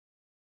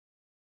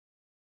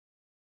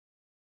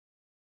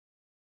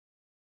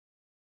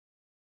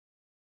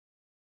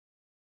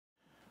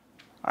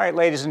All right,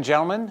 ladies and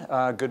gentlemen,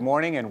 good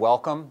morning and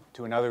welcome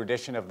to another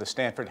edition of the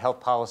Stanford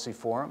Health Policy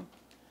Forum.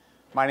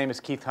 My name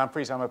is Keith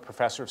Humphreys. I'm a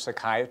professor of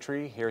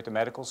psychiatry here at the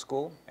medical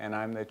school, and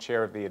I'm the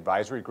chair of the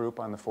advisory group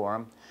on the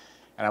forum.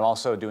 And I'm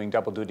also doing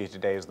double duty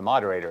today as the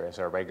moderator, as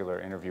our regular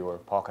interviewer,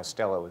 Paul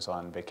Costello, is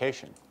on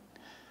vacation.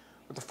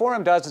 What the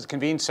forum does is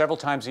convene several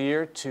times a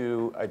year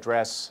to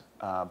address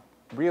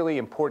really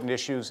important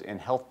issues in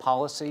health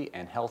policy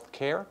and health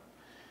care,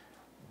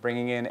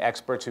 bringing in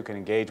experts who can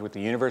engage with the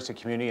university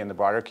community and the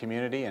broader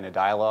community in a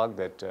dialogue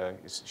that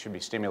should be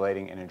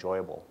stimulating and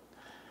enjoyable.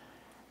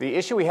 The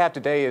issue we have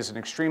today is an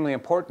extremely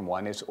important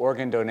one. It's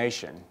organ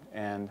donation,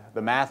 and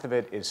the math of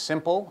it is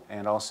simple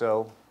and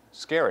also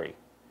scary.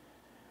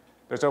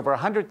 There's over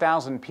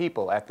 100,000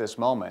 people at this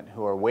moment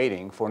who are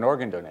waiting for an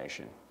organ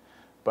donation,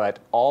 but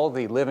all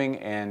the living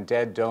and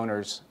dead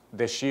donors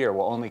this year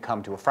will only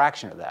come to a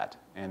fraction of that.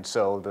 And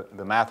so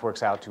the math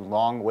works out to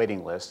long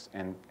waiting lists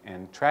and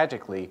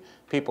tragically,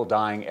 people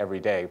dying every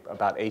day,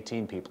 about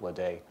 18 people a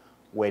day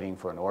waiting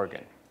for an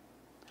organ.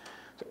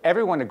 So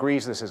everyone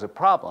agrees this is a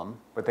problem,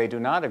 but they do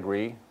not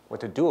agree what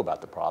to do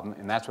about the problem,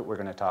 and that's what we're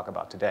going to talk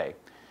about today.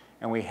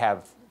 And we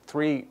have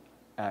three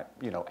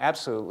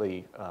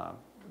absolutely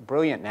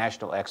brilliant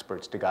national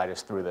experts to guide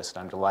us through this, and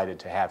I'm delighted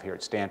to have here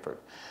at Stanford.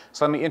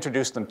 So let me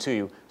introduce them to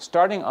you.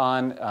 Starting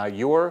on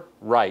your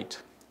right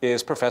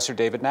is Professor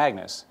David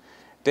Magnus.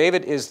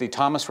 David is the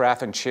Thomas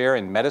Raffin Chair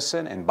in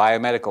Medicine and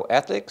Biomedical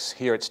Ethics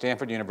here at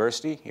Stanford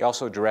University. He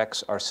also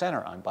directs our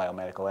Center on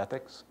Biomedical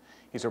Ethics.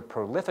 He's a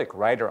prolific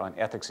writer on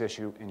ethics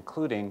issues,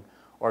 including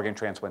organ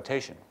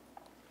transplantation.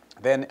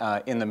 Then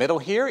in the middle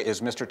here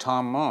is Mr.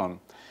 Tom Moen.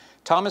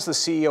 Tom is the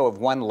CEO of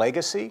One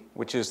Legacy,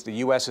 which is the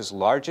U.S.'s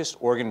largest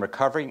organ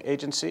recovery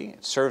agency.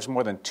 It serves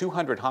more than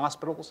 200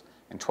 hospitals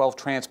and 12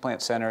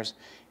 transplant centers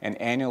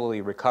and annually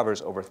recovers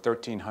over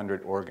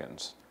 1,300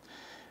 organs.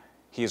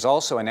 He is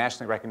also a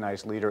nationally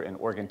recognized leader in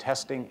organ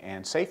testing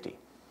and safety.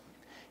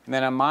 And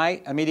then on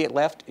my immediate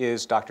left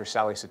is Dr.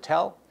 Sally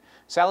Satel.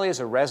 Sally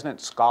is a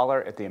resident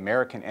scholar at the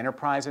American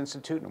Enterprise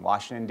Institute in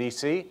Washington,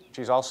 D.C.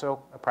 She's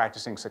also a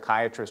practicing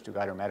psychiatrist who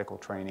got her medical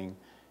training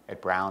at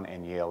Brown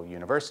and Yale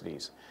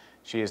universities.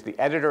 She is the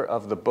editor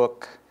of the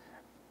book,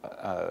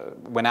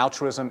 When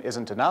Altruism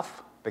Isn't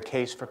Enough, The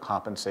Case for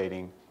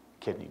Compensating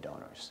Kidney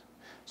Donors.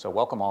 So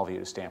welcome all of you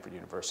to Stanford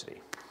University.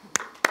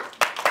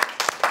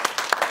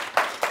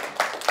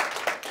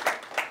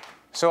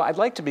 So I'd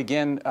like to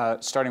begin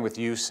starting with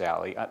you,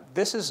 Sally.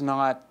 This is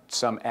not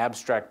some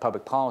abstract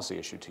public policy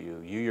issue to you.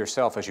 You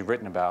yourself, as you've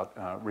written about,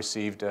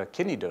 received a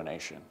kidney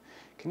donation.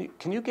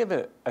 Can you give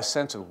a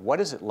sense of what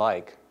is it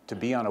like to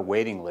be on a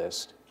waiting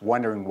list,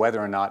 wondering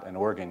whether or not an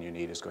organ you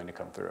need is going to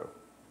come through?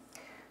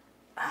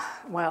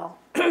 Well,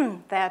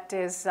 that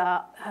is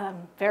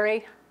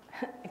very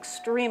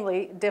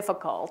extremely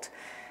difficult.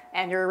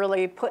 And you're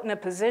really put in a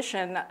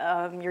position,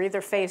 you're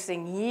either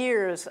facing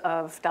years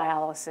of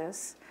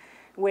dialysis,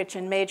 which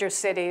in major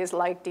cities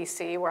like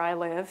DC, where I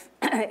live,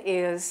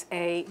 is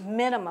a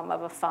minimum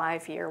of a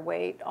 5-year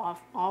wait,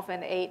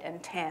 often 8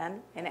 and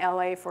 10. In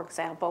LA, for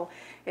example,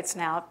 it's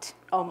now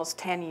almost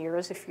 10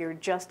 years if you're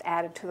just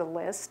added to the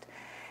list.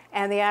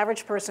 And the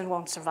average person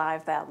won't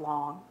survive that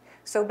long.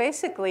 So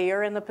basically,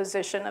 you're in the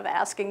position of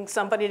asking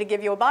somebody to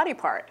give you a body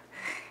part.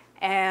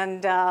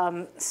 And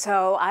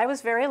so I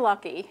was very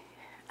lucky.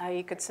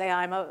 You could say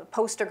I'm a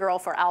poster girl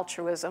for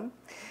altruism.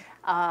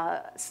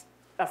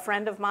 A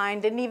friend of mine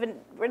wasn't even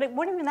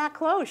that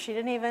close. She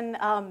didn't even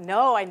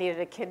know I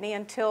needed a kidney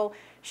until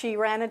she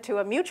ran into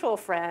a mutual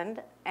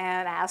friend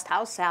and asked,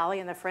 "How's Sally?"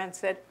 And the friend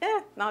said,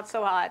 not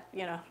so hot,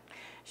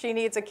 she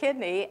needs a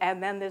kidney.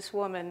 And then this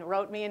woman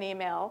wrote me an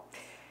email.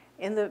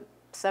 In the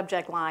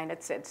subject line,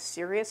 it said,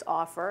 "Serious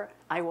offer,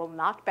 I will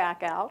not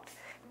back out,"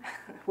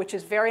 which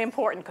is very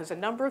important because a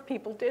number of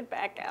people did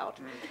back out,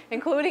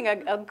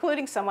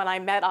 including someone I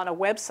met on a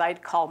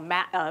website called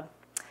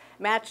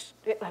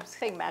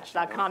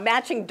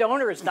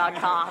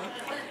matchingdonors.com,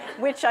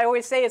 which I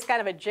always say is kind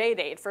of a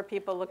J-date for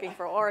people looking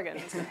for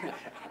organs.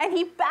 And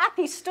he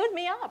stood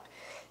me up.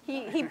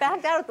 He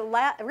backed out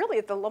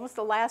at almost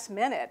the last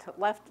minute,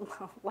 left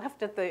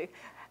at the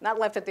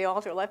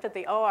altar, left at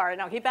the OR.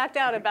 No, he backed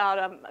out about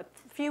a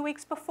few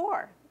weeks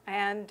before.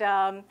 And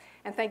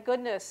thank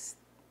goodness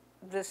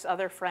this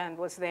other friend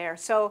was there.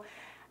 So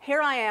here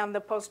I am,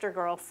 the poster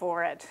girl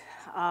for it.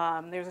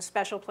 There's a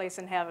special place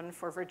in heaven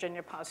for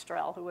Virginia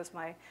Postrel, who was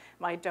my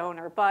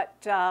donor. But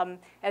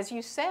as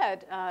you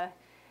said,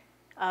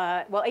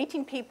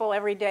 18 people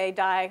every day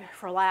die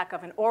for lack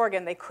of an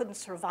organ. They couldn't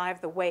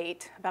survive the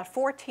wait. About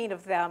 14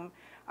 of them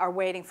are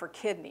waiting for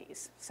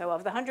kidneys. So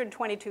of the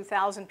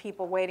 122,000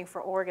 people waiting for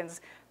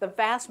organs, the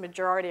vast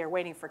majority are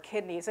waiting for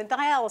kidneys. And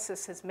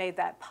dialysis has made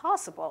that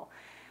possible.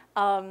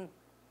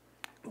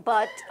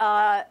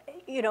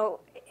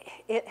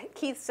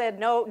 Keith said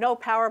no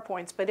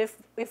PowerPoints, but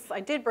if I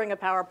did bring a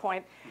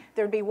PowerPoint,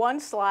 there'd be one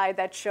slide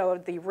that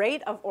showed the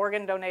rate of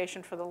organ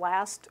donation for the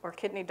last, or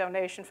kidney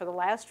donation for the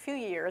last few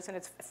years, and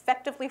it's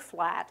effectively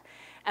flat,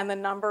 and the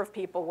number of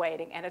people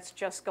waiting, and it's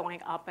just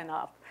going up and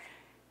up.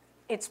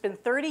 it's been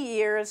 30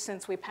 years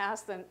since we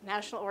passed the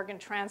National Organ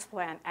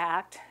Transplant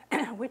Act,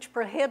 which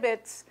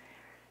prohibits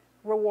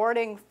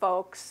rewarding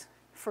folks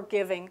for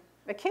giving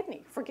a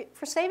kidney,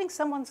 for saving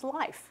someone's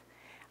life.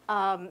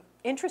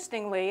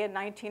 Interestingly, in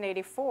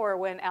 1984,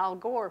 when Al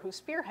Gore, who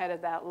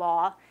spearheaded that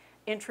law,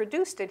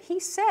 introduced it, he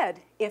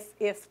said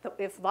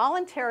if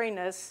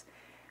voluntariness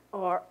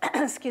or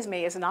excuse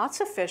me, is not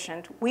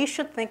sufficient, we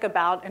should think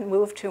about and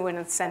move to an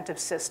incentive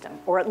system,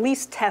 or at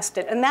least test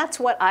it. And that's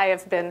what I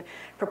have been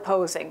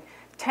proposing.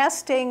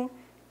 Testing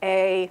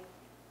a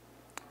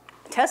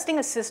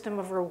system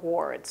of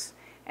rewards.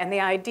 And the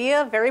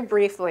idea, very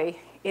briefly,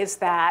 is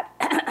that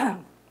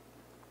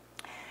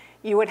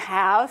you would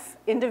have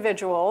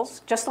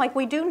individuals, just like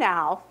we do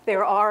now.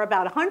 There are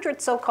about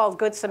 100 so-called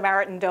Good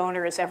Samaritan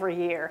donors every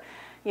year.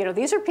 You know,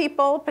 these are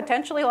people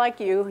potentially like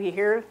you who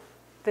hear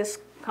this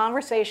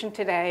conversation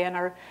today and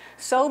are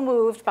so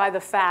moved by the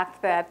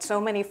fact that so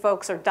many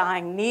folks are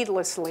dying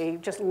needlessly,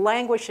 just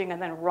languishing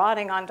and then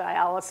rotting on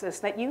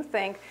dialysis, that you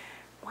think,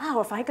 wow,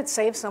 if I could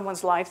save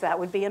someone's life, that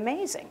would be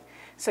amazing.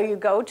 So you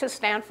go to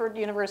Stanford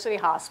University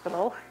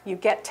Hospital, you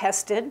get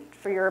tested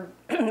for your,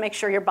 make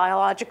sure you're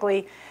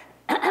biologically,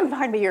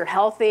 pardon me, you're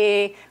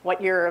healthy,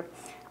 what your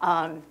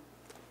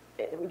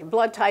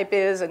blood type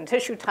is and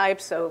tissue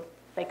type, so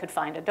they could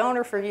find a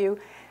donor for you.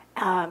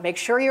 Make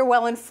sure you're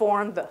well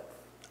informed.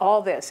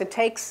 All this. It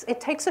takes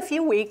a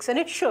few weeks, and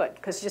it should,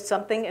 because it's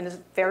something and it's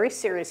very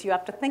serious. You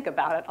have to think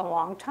about it a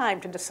long time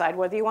to decide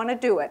whether you want to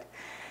do it.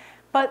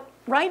 But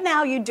right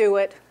now you do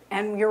it,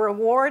 and your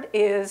reward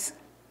is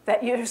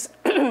that you're, it's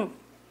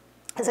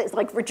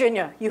like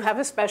Virginia, you have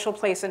a special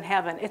place in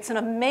heaven. It's an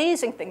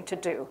amazing thing to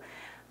do.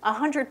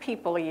 100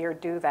 people a year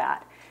do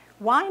that.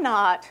 Why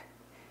not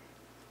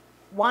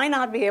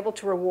be able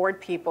to reward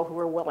people who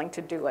are willing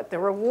to do it? The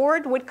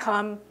reward would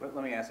come...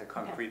 Let me ask it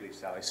concretely,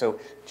 Sally. So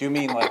do you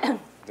mean like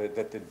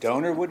that the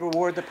donor would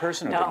reward the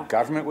person, or the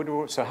government would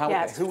reward? So how,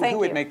 yes, who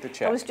would make the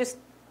check? I was just,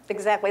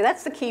 exactly,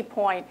 that's the key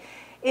point,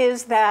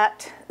 is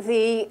that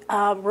the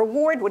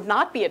reward would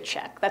not be a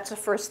check. That's the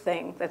first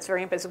thing that's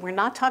very important. We're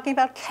not talking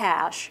about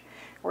cash.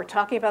 We're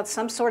talking about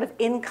some sort of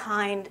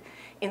in-kind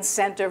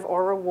incentive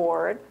or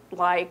reward,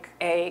 like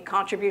a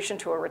contribution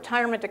to a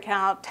retirement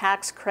account,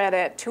 tax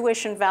credit,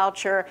 tuition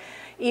voucher,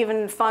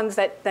 even funds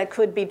that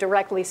could be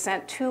directly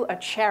sent to a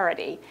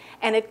charity.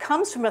 And it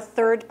comes from a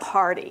third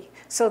party,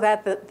 so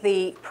that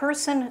the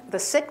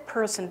sick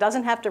person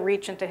doesn't have to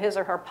reach into his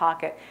or her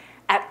pocket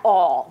at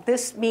all.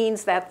 This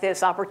means that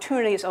this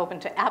opportunity is open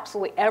to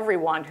absolutely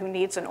everyone who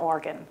needs an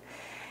organ.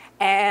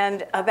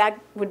 And that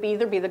would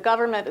either be the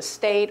government, a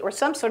state, or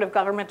some sort of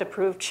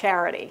government-approved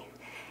charity.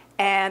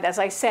 And as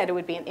I said, it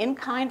would be an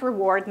in-kind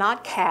reward,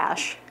 not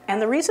cash.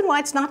 And the reason why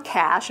it's not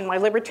cash, and my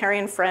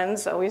libertarian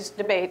friends always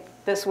debate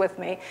this with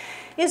me,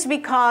 is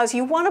because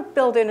you want to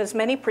build in as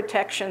many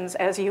protections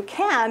as you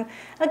can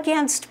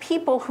against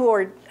people who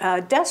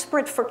are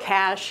desperate for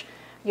cash,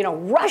 you know,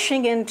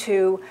 rushing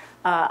into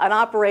an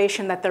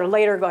operation that they're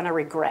later going to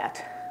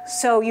regret.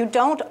 So you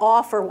don't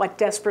offer what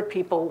desperate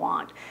people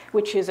want,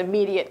 which is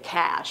immediate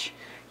cash.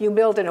 You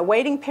build in a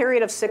waiting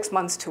period of 6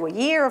 months to a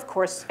year. Of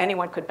course,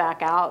 anyone could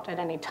back out at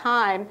any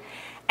time.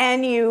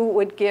 And you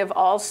would give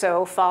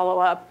also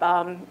follow-up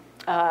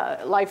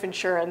life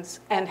insurance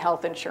and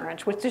health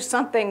insurance, which is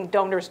something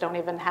donors don't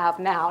even have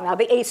now. Now,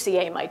 the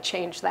ACA might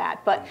change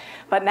that.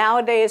 But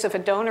nowadays, if a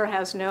donor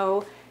has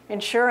no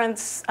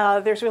insurance,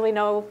 there's really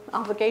no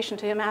obligation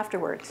to him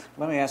afterwards.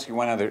 Let me ask you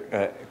one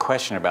other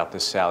question about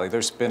this, Sally.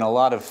 There's been a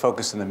lot of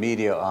focus in the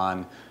media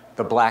on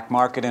the black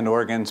market in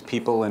organs,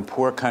 people in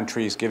poor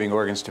countries giving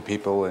organs to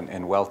people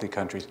in wealthy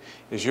countries.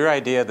 Is your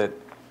idea that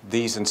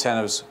these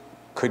incentives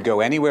could go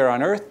anywhere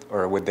on Earth,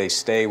 or would they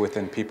stay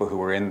within people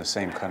who are in the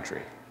same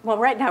country? Well,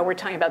 right now we're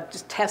talking about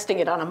just testing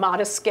it on a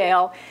modest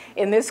scale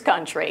in this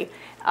country,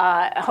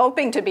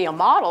 hoping to be a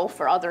model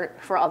for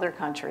other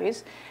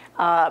countries.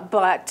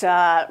 But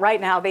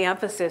right now the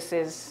emphasis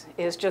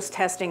is just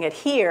testing it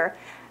here.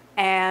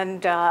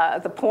 And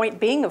the point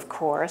being, of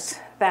course,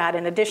 that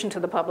in addition to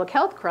the public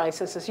health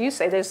crisis, as you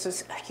say, there's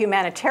this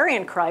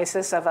humanitarian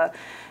crisis of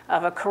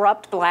a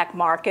corrupt black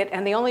market,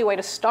 and the only way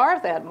to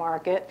starve that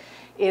market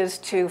is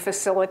to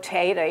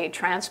facilitate a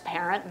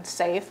transparent and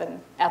safe and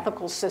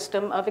ethical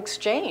system of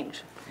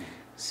exchange,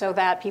 so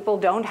that people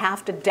don't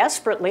have to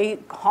desperately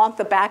haunt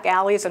the back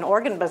alleys and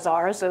organ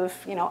bazaars of,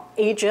 you know,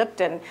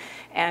 Egypt and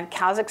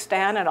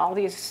Kazakhstan and all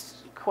these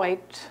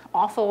quite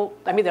awful,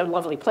 I mean, they're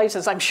lovely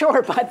places, I'm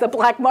sure, but the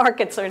black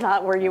markets are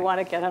not where you want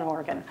to get an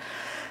organ.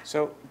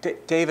 So,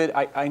 David,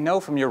 I know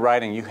from your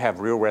writing you have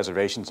real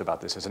reservations about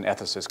this as an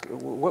ethicist.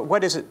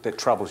 What is it that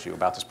troubles you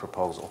about this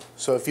proposal?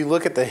 So if you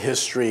look at the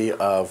history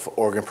of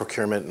organ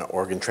procurement and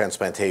organ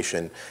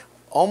transplantation,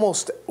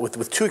 almost,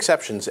 with two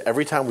exceptions,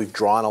 every time we've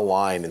drawn a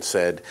line and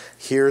said,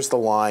 here's the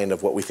line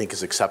of what we think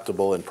is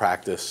acceptable in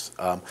practice,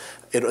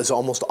 it has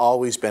almost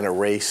always been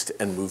erased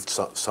and moved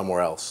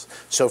somewhere else.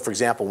 So, for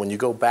example, when you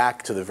go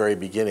back to the very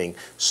beginning,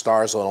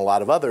 Starzl and a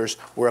lot of others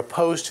were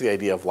opposed to the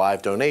idea of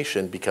live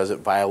donation because it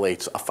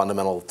violates a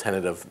fundamental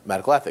tenet of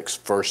medical ethics.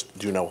 First,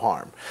 do no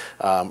harm,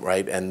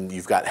 right? And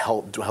you've got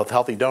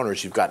healthy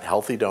donors. You've got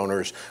healthy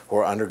donors who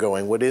are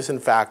undergoing what is, in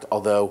fact,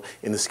 although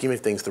in the scheme of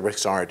things the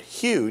risks aren't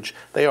huge,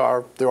 there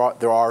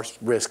are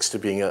risks to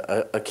being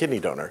a kidney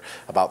donor.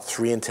 About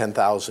 3 in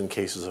 10,000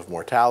 cases of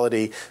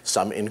mortality,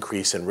 some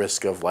increase in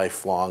risk of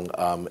lifelong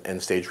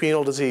end-stage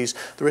renal disease.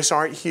 The risks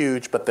aren't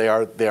huge, but they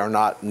are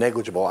not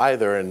negligible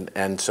either,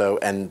 and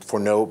for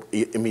no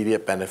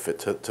immediate benefit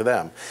to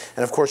them.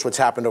 And of course, what's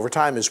happened over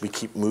time is we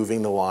keep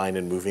moving the line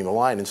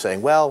and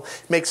saying, well,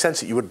 it makes sense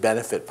that you would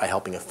benefit by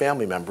helping a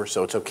family member,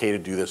 so it's okay to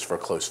do this for a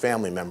close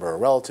family member or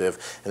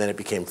relative. And then it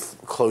became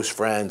close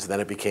friends, and then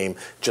it became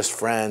just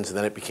friends, and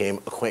then it became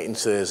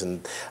acquaintances.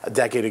 And a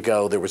decade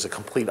ago, there was a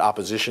complete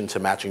opposition to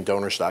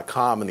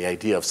matchingdonors.com and the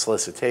idea of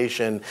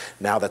solicitation.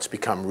 Now that's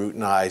become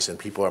routinized, and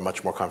people are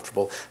much more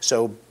comfortable.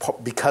 So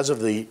because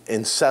of the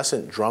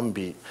incessant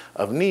drumbeat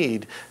of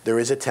need, there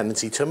is a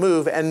tendency to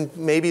move, and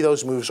maybe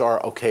those moves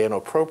are okay and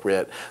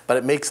appropriate, but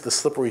it makes the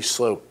slippery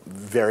slope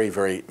very,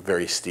 very,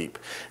 very steep.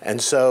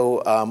 And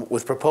so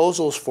with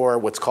proposals for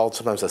what's called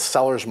sometimes a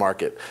seller's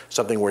market,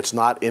 something where it's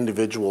not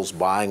individuals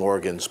buying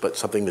organs, but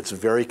something that's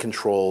very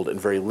controlled and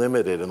very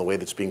limited in the way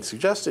that's being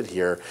suggested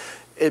here,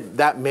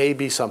 that may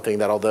be something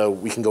that, although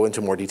we can go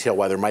into more detail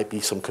why there might be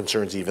some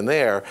concerns even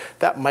there,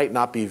 that might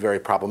not be very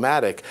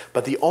problematic.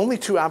 But the only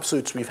two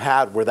absolutes we've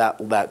had where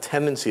that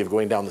tendency of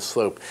going down the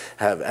slope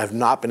have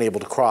not been able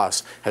to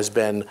cross has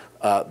been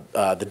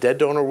the dead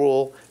donor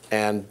rule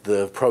and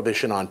the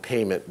prohibition on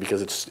payment,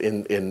 because it's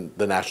in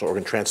the National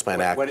Organ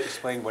Transplant Act.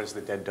 Explain what is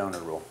the dead donor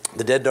rule?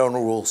 The dead donor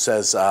rule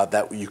says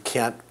that you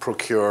can't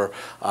procure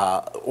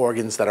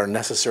organs that are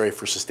necessary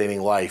for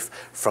sustaining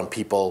life from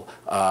people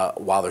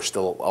while they're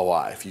still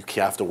alive. You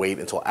have to wait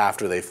until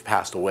after they've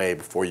passed away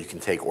before you can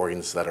take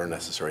organs that are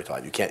necessary to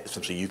life. You can't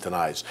essentially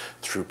euthanize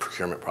through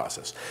procurement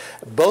process.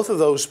 Both of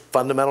those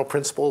fundamental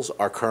principles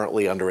are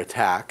currently under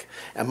attack,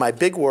 and my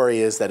big worry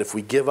is that if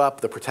we give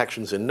up the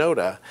protections in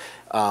NOTA,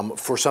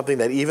 for something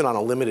that even on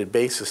a limited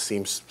basis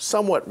seems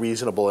somewhat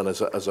reasonable and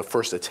as a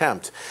first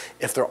attempt,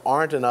 if there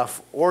aren't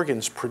enough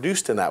organs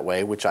produced in that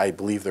way, which I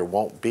believe there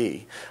won't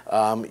be,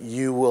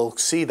 you will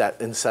see that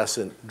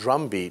incessant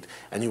drumbeat,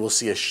 and you will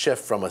see a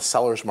shift from a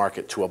seller's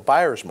market to a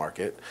buyer's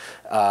market,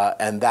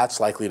 and that's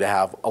likely to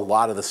have a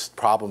lot of the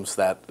problems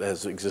that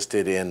has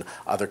existed in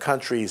other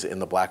countries, in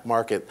the black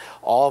market,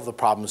 all of the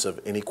problems of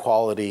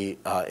inequality,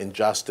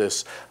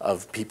 injustice,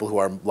 of people who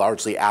are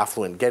largely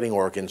affluent getting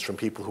organs from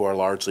people who are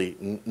largely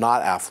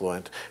not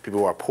affluent,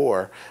 people who are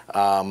poor,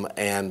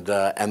 and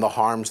the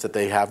harms that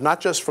they have, not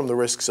just from the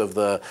risks of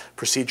the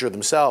procedure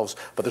themselves,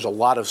 but there's a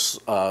lot of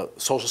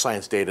social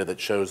science data that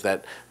shows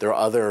that there are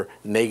other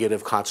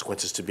negative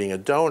consequences to being a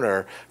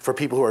donor for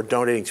people who are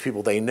donating to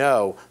people they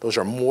know. Those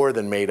are more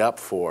than made up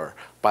for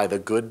by the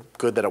good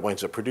that it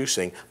winds up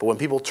producing. But when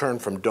people turn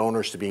from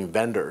donors to being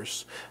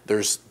vendors,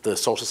 the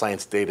social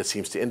science data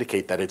seems to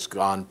indicate that it's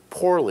gone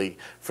poorly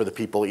for the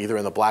people either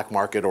in the black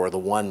market or the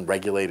one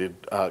regulated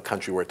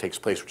country where it takes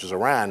place, which is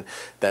Iran,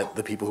 that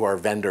the people who are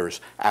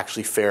vendors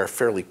actually fare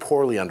fairly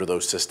poorly under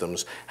those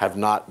systems, have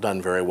not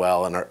done very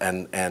well,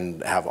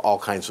 and have all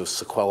kinds of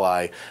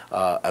sequelae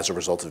as a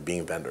result of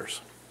being vendors.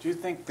 Do you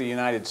think the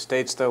United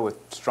States, though, with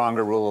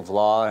stronger rule of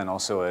law and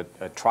also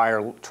a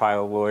trial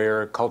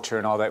lawyer culture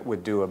and all that,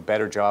 would do a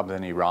better job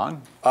than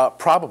Iran?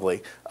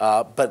 Probably,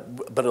 but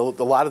a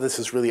lot of this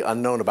is really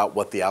unknown about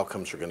what the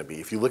outcomes are going to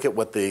be. If you look at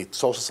what the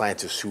social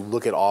scientists who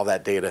look at all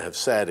that data have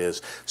said,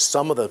 is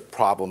some of the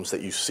problems that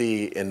you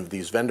see in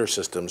these vendor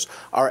systems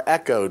are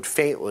echoed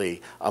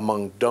faintly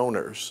among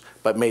donors,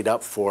 but made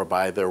up for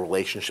by their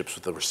relationships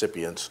with the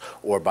recipients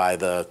or by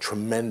the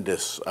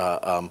tremendous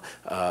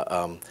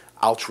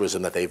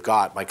altruism that they've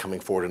got by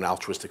coming forward in an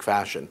altruistic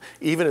fashion.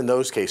 Even in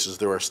those cases,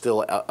 there are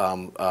still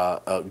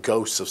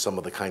ghosts of some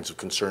of the kinds of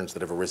concerns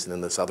that have arisen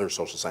in this other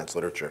social science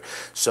literature.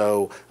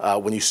 So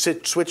when you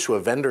switch to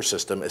a vendor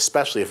system,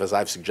 especially if, as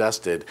I've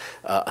suggested,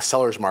 a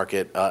seller's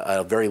market,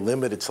 a very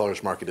limited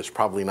seller's market is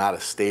probably not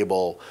a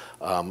stable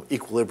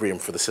equilibrium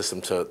for the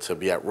system to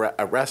be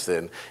at rest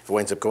in. If it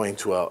winds up going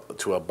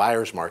to a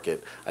buyer's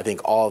market, I think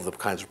all of the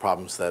kinds of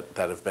problems that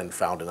have been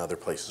found in other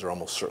places are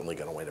almost certainly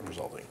going to wind up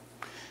resolving.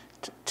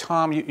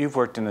 Tom, you've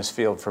worked in this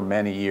field for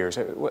many years.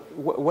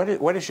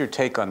 What is your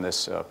take on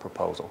this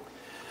proposal?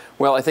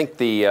 Well, I think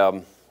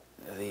the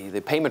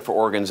payment for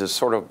organs is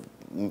sort of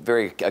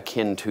very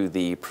akin to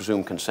the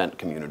presumed consent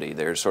community.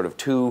 There's sort of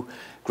two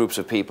groups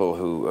of people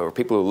who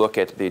look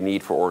at the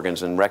need for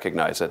organs and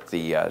recognize that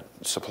the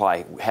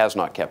supply has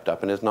not kept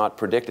up and is not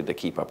predicted to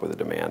keep up with the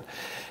demand,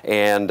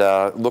 and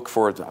look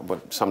for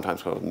what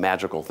sometimes called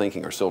magical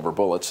thinking or silver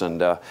bullets.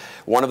 And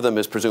one of them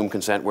is presumed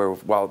consent, where,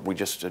 well, we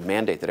just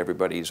mandate that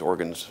everybody's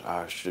organs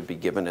should be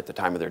given at the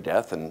time of their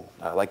death, and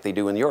like they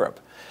do in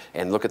Europe.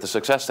 And look at the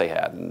success they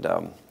had. And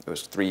it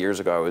was 3 years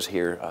ago I was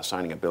here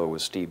signing a bill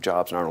with Steve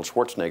Jobs and Arnold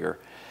Schwarzenegger,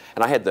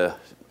 and I had the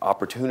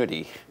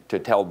opportunity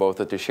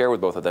to share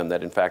with both of them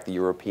that in fact the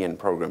European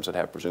programs that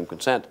have presumed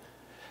consent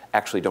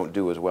actually don't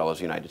do as well as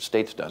the United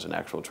States does in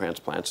actual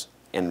transplants.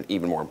 And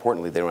even more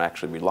importantly, they don't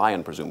actually rely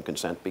on presumed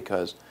consent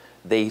because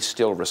they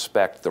still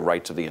respect the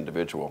rights of the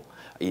individual.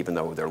 Even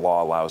though their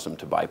law allows them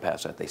to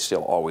bypass that, they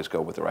still always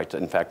go with the rights,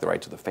 in fact, the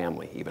rights of the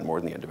family, even more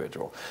than the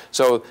individual.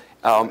 So,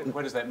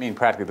 what does that mean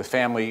practically? The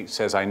family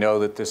says, I know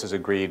that this is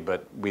agreed,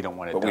 but we don't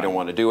want it done. We don't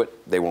want to do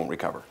it, they won't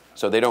recover.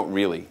 So they don't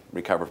really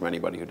recover from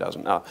anybody who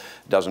doesn't, where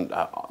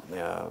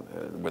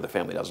the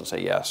family doesn't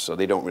say yes. So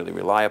they don't really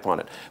rely upon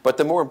it. But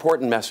the more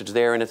important message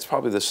there, and it's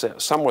probably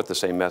somewhat the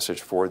same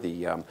message for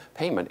the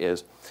payment,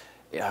 is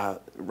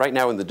right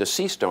now in the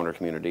deceased donor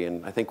community,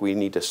 and I think we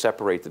need to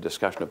separate the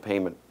discussion of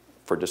payment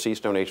for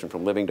deceased donation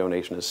from living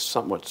donation as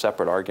somewhat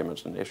separate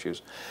arguments and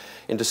issues.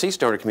 In deceased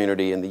donor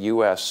community in the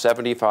U.S.,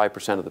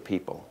 75% of the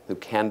people who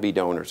can be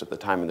donors at the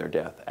time of their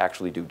death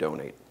actually do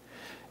donate.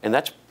 And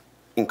that's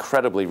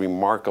incredibly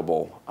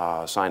remarkable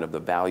sign of the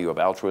value of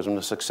altruism,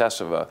 the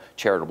success of a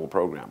charitable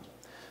program.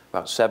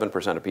 About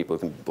 7% of people who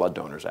can be blood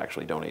donors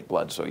actually donate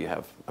blood, so you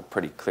have a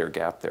pretty clear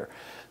gap there.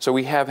 So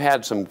we have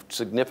had some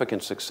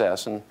significant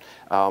success, and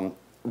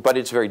but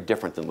it's very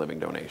different than living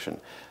donation.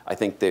 I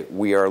think that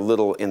we are a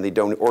little, in the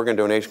organ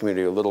donation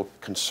community, a little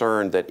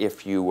concerned that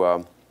if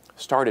you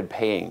started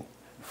paying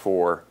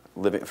for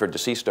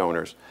deceased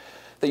donors,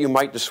 that you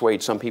might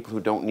dissuade some people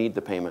who don't need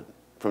the payment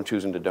from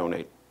choosing to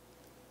donate.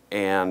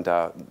 And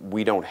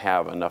we don't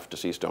have enough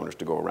deceased donors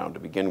to go around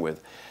to begin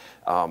with.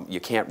 You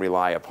can't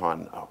rely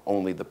upon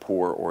only the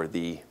poor or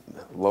the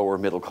lower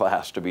middle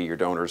class to be your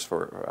donors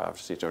for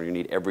deceased donor. You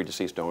need every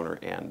deceased donor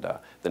and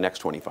the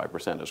next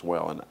 25% as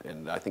well.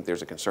 And I think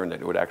there's a concern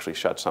that it would actually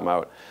shut some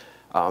out.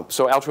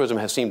 So altruism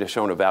has seemed to have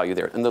shown a value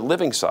there. On the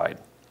living side,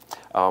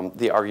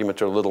 the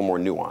arguments are a little more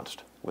nuanced,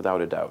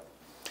 without a doubt.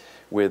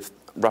 With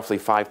roughly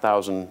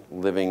 5,000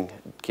 living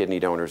kidney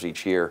donors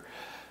each year,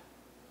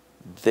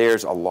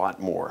 there's a lot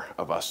more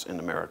of us in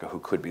America who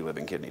could be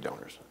living kidney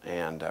donors.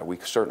 And we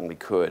certainly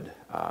could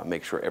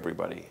make sure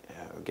everybody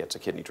gets a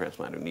kidney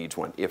transplant who needs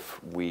one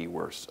if we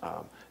were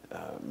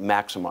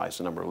maximize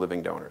the number of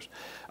living donors.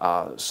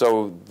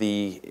 So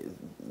the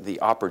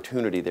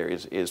opportunity there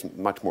is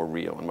much more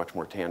real and much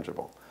more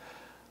tangible.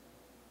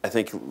 I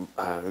think,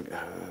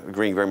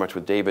 agreeing very much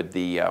with David,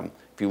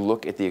 if you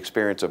look at the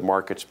experience of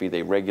markets, be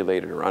they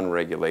regulated or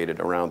unregulated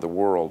around the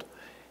world,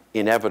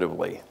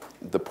 inevitably,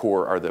 the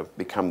poor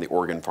become the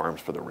organ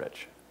farms for the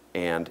rich.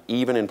 And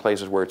even in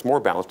places where it's more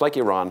balanced, like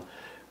Iran,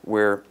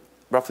 where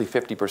roughly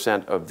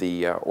 50% of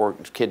the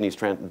kidneys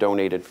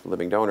donated for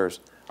living donors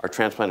are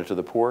transplanted to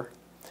the poor,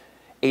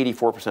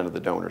 84% of the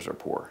donors are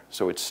poor.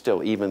 So it's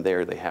still, even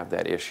there, they have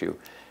that issue.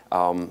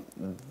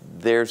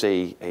 There's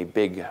a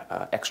big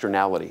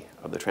externality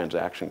of the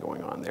transaction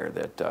going on there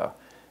that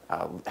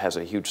has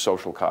a huge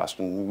social cost.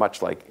 And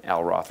much like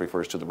Al Roth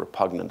refers to the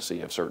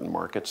repugnancy of certain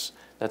markets,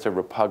 that's a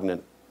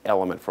repugnant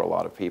element for a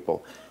lot of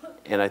people.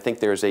 And I think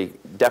there's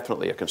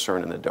definitely a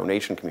concern in the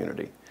donation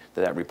community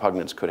that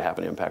repugnance could have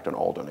an impact on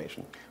all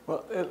donation.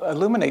 Well,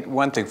 illuminate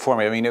one thing for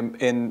me. I mean,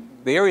 in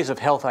the areas of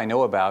health I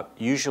know about,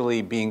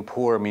 usually being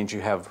poor means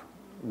you have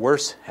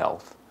worse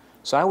health.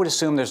 So I would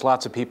assume there's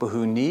lots of people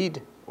who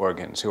need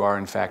organs who are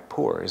in fact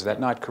poor. Is that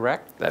not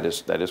correct? That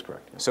is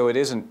correct. So it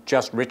isn't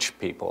just rich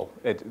people.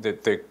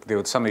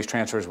 Some of these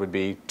transfers would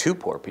be to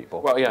poor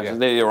people. Well, yeah. In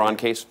the Iran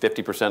case,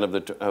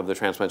 50% of the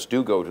transplants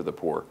do go to the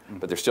poor,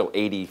 but there's still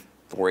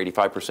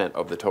 85%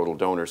 of the total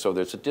donors. So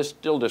there's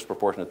still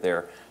disproportionate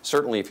there.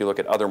 Certainly, if you look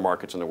at other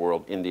markets in the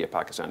world, India,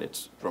 Pakistan,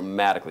 it's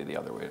dramatically the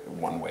other way,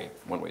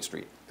 one-way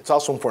street. It's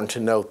also important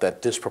to note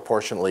that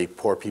disproportionately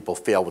poor people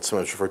fail what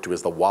sometimes referred to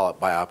as the wallet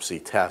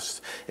biopsy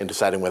test in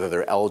deciding whether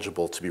they're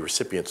eligible to be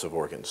recipients of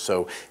organs.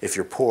 So if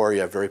you're poor,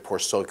 you have very poor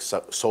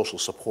social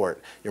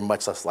support, you're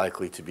much less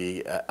likely to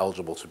be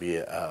eligible to be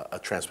a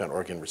transplant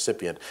organ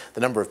recipient.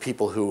 The number of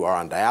people who are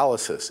on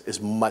dialysis is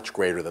much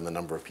greater than the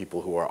number of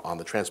people who are on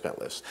the transplant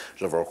list.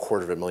 There's over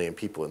 250,000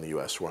 people in the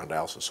U.S. who are on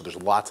dialysis. So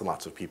there's lots and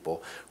lots of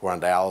people who are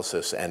on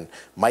dialysis and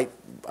might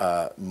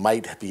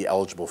be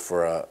eligible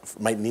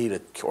might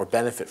need or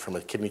benefit from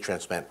a kidney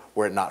transplant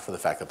were it not for the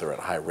fact that they're at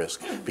high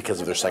risk because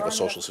of their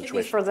psychosocial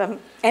situation. For them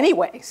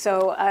anyway.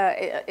 So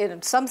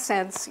in some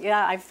sense,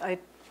 yeah,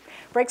 it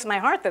breaks my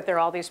heart that there are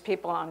all these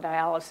people on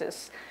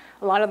dialysis.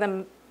 A lot of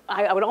them,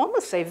 I would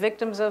almost say,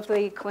 victims of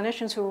the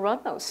clinicians who run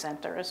those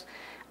centers,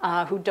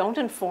 who don't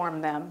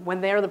inform them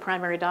when they're the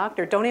primary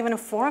doctor, don't even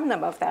inform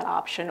them of that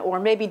option, or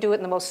maybe do it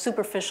in the most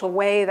superficial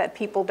way that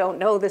people don't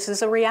know this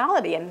is a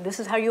reality and this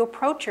is how you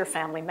approach your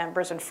family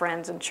members and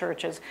friends and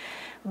churches.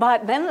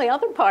 But then the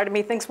other part of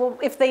me thinks, well,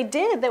 if they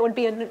did, there would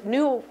be a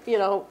new,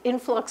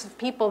 influx of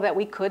people that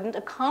we couldn't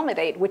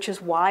accommodate, which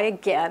is why,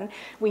 again,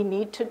 we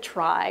need to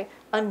try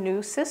a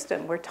new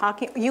system.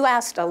 You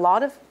asked a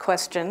lot of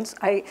questions.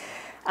 A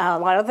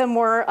lot of them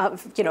were,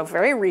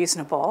 very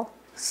reasonable.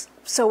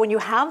 So when you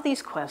have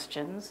these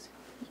questions,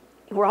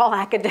 we're all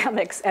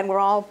academics and we're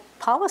all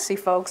policy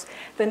folks,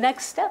 the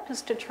next step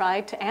is to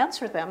try to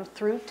answer them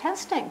through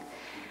testing.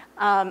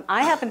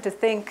 I happen to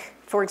think,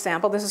 for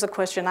example, this is a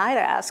question I'd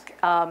ask,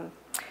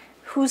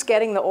 who's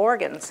getting the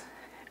organs.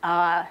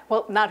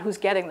 Well, not who's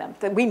getting them.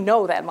 We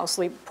know that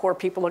mostly poor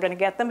people are going to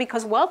get them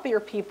because wealthier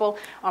people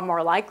are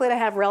more likely to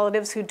have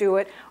relatives who do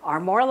it, are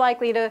more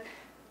likely to,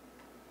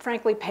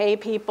 frankly, pay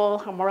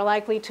people, are more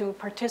likely to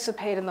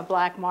participate in the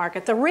black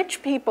market. The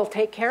rich people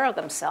take care of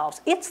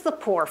themselves. It's the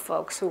poor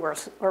folks who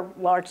are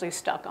largely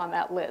stuck on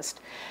that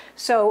list.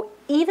 So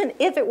even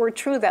if it were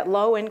true that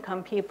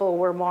low-income people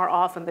were more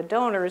often the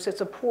donors, it's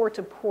a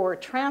poor-to-poor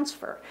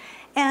transfer.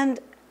 And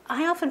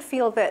I often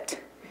feel that,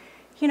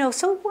 you know,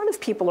 so what if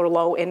people are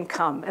low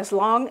income? As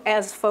long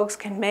as folks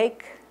can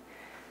make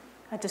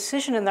a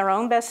decision in their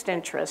own best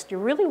interest, you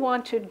really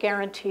want to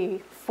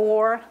guarantee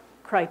 4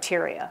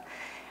 criteria.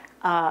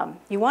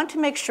 You want to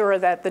make sure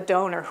that the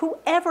donor,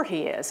 whoever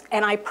he is,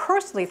 and I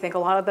personally think a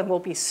lot of them will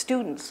be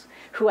students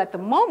who at the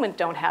moment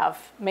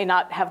may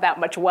not have that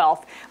much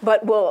wealth,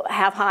 but will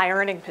have high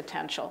earning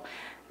potential.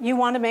 You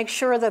want to make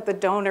sure that the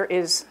donor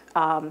is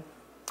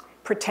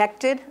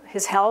protected,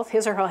 his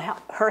or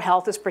her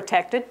health is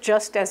protected,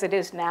 just as it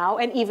is now,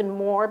 and even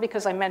more,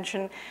 because I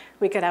mentioned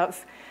we could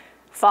have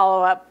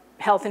follow-up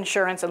health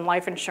insurance and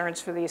life insurance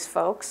for these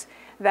folks,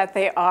 that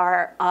they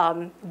are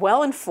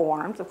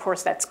well-informed, of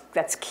course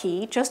that's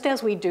key, just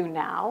as we do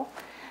now,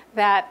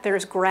 that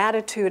there's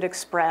gratitude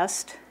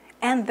expressed,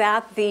 and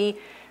that the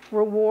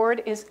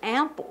reward is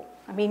ample.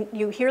 I mean,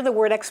 you hear the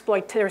word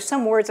there's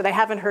some words that I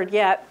haven't heard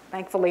yet,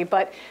 thankfully,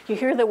 but you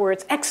hear the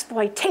words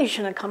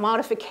exploitation and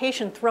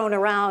commodification thrown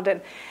around,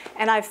 and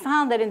I've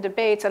found that in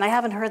debates, and I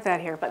haven't heard that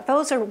here, but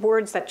those are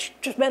words that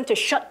just meant to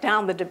shut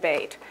down the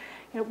debate.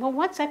 You know, well,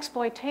 what's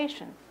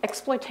exploitation?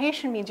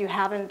 Exploitation means you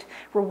haven't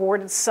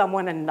rewarded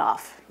someone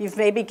enough. You've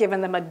maybe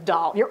given them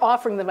 $1. You're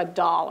offering them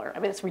 $1. I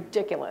mean, it's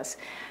ridiculous.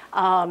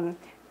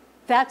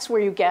 That's where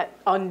you get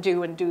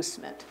undue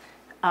inducement.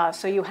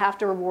 So you have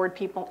to reward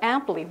people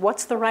amply.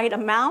 What's the right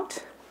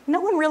amount? No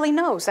one really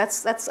knows.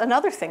 That's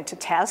another thing to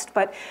test.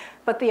 But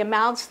the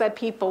amounts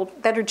that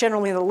are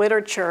generally in the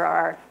literature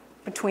are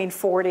between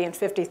 40 and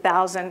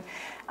 50,000.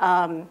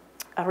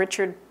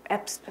 Richard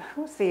Epstein,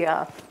 who's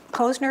the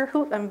Posner?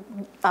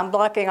 I'm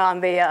blocking on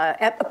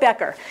the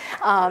Becker.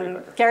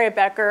 Gary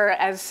Becker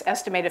has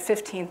estimated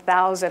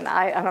 15,000.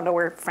 I don't know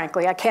where,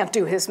 frankly, I can't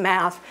do his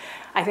math.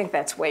 I think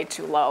that's way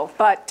too low.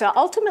 But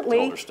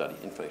ultimately, it's an older study,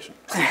 inflation.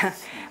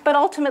 But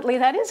ultimately,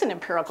 that is an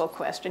empirical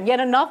question. Yet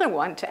another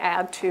one to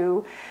add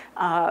to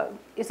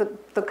is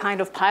the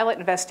kind of pilot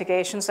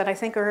investigations that I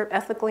think are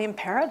ethically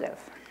imperative.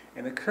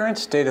 In the current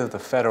state of the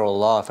federal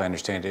law, if I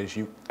understand it,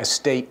 is a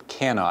state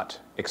cannot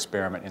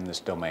experiment in this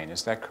domain.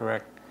 Is that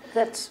correct?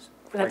 That's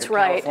Like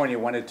right. California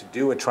wanted to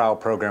do a trial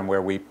program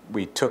where we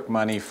took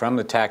money from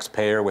the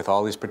taxpayer with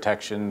all these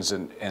protections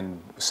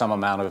and some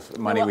amount of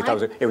money. Well, we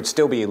thought it would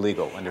still be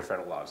illegal under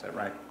federal law. Is that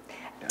right?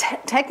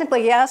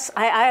 Technically, yes.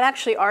 I'd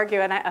actually argue,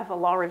 and I have a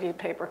law review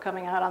paper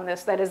coming out on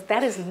this, that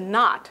is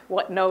not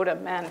what NOTA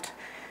meant.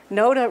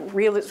 NOTA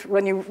really,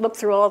 when you look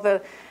through all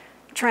the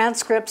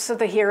transcripts of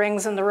the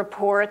hearings and the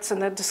reports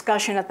and the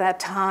discussion at that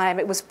time,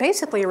 it was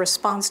basically a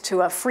response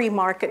to a free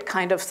market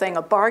kind of thing,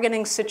 a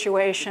bargaining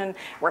situation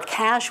where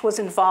cash was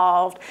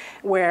involved,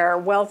 where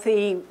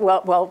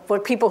where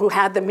people who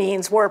had the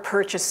means were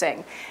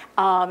purchasing.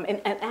 And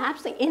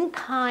actually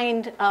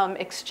in-kind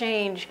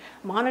exchange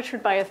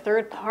monitored by a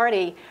third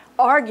party,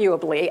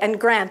 arguably, and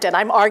granted,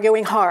 I'm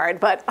arguing hard,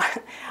 but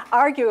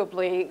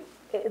arguably,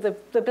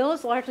 the bill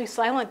is largely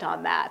silent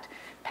on that.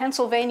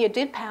 Pennsylvania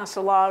did pass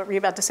a law, were you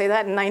about to say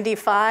that, in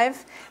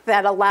 '95,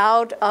 that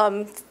allowed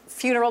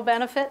funeral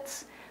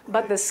benefits,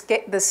 but the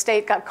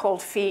state got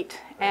cold feet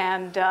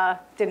and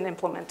didn't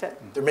implement it.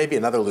 There may be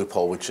another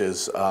loophole, which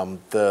is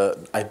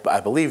I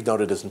believe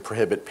NOTA doesn't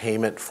prohibit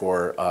payment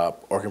for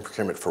organ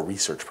procurement for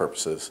research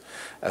purposes,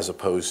 as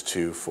opposed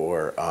to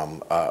for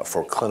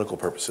clinical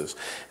purposes.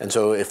 And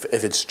so if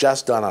it's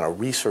just done on a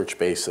research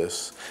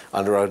basis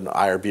under an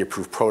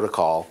IRB-approved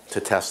protocol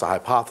to test a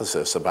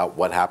hypothesis about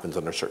what happens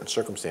under certain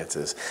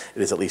circumstances,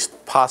 it is at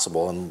least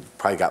possible, and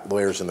probably got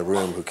lawyers in the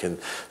room who can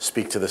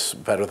speak to this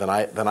better than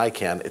I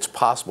can. It's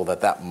possible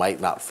that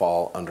might not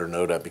fall under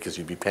NOTA because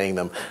you'd be paying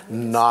them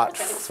not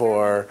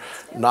for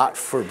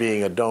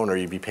being a donor,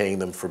 you'd be paying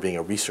them for being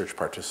a research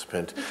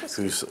participant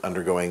who's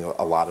undergoing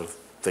a lot of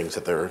things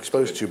that they're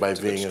exposed to by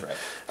being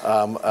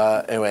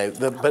anyway.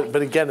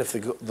 But again,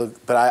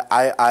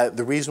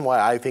 the reason why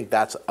I think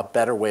that's a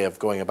better way of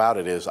going about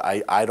it is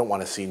I don't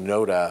want to see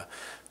NOTA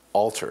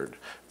altered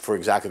for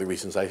exactly the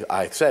reasons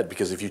I said,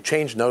 because if you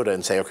change NOTA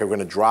and say, okay, we're going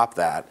to drop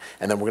that,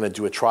 and then we're going to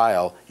do a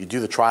trial, you do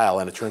the trial,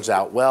 and it turns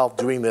out, well,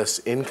 doing this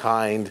in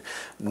kind,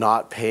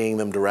 not paying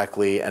them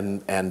directly,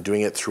 and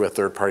doing it through a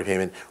third-party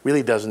payment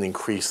really doesn't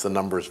increase the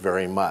numbers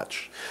very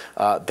much.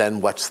 Then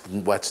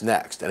what's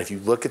next? And if you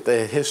look at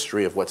the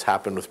history of what's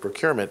happened with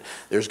procurement,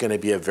 there's going to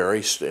be a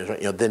very,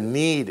 the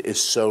need is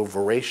so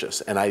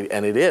voracious, and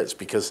it is,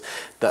 because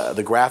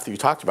the graph that you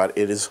talked about,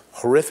 it is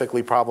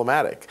horrifically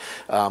problematic.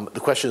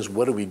 The question is,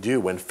 what do we do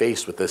when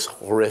faced with this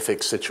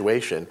horrific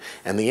situation?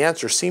 And the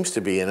answer seems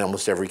to be, in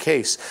almost every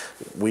case,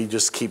 we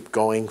just keep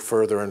going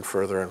further and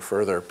further and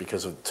further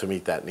to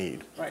meet that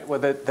need. Right. Well,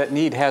 that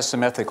need has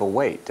some ethical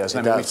weight, doesn't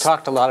it? It I mean, does. we've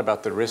talked a lot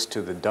about the risk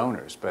to the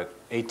donors, but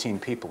 18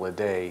 people a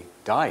day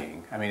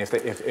dying. I mean,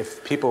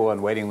 if people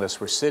on waiting lists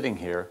were sitting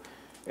here,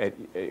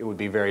 it would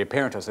be very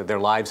apparent to us that their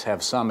lives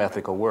have some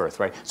ethical worth,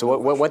 right? So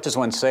what does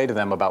one say to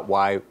them about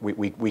why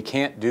we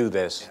can't do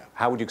this? Yeah.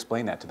 How would you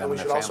explain that to them And we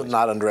and should their also families?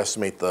 not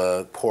underestimate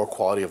the poor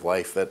quality of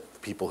life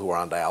that people who are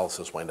on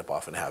dialysis wind up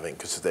often having,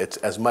 because it's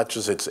as much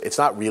as it's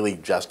not really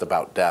just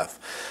about death.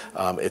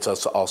 It's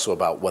also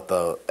about what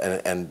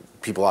and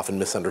people often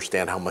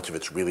misunderstand how much of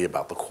it's really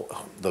about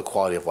the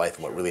quality of life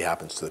and what really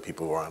happens to the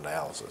people who are on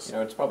dialysis. You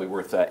know, it's probably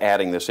worth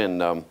adding this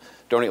in.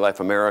 Donate Life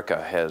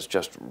America has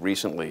just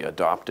recently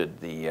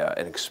adopted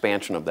an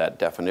expansion of that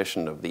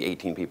definition of the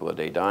 18 people a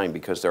day dying,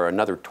 because there are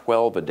another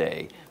 12 a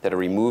day that are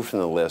removed from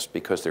the list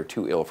because they're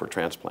too ill for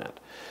transplant.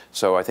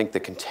 So I think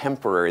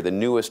the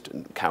newest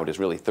count is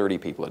really 30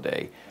 people a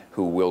day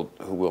who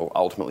will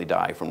ultimately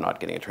die from not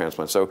getting a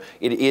transplant. So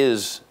it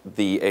is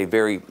a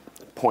very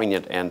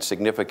poignant and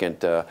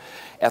significant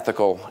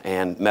ethical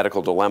and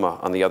medical dilemma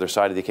on the other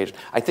side of the occasion.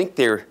 I think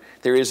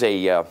there's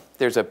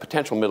a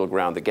potential middle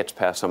ground that gets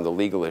past some of the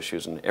legal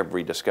issues in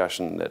every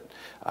discussion that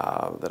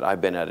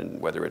I've been at,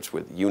 and whether it's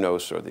with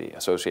UNOS or the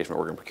Association of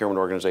Organ Procurement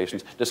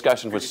Organizations,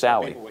 discussions with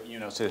Sally. What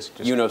UNOS is?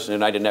 UNOS, the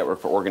United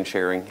Network for Organ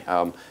Sharing,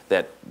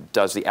 that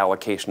does the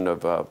allocation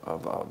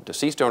of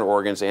deceased donor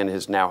organs,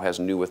 and now has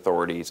new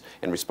authorities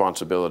and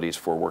responsibilities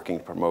for working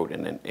to promote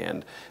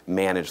and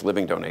manage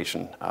living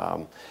donation.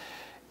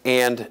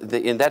 And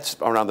that's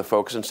around the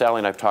focus, and Sally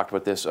and I have talked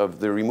about this, of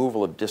the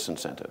removal of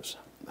disincentives.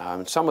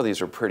 Some of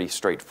these are pretty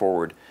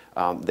straightforward.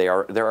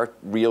 There are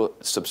real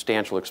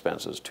substantial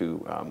expenses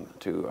to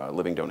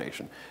living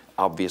donation.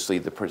 Obviously,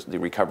 the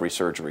recovery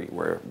surgery,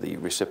 where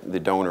the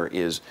donor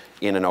is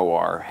in an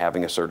OR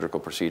having a surgical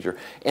procedure.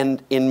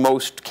 And in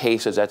most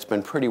cases, that's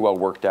been pretty well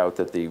worked out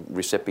that the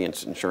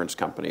recipient's insurance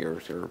company or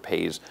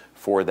pays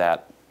for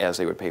that, as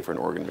they would pay for an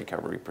organ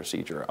recovery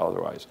procedure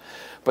otherwise.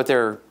 But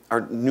there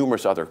are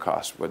numerous other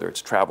costs, whether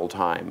it's travel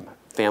time,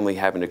 family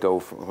having to go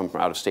from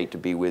out of state to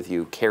be with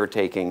you,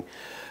 caretaking,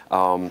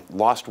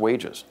 lost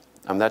wages.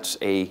 That's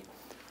a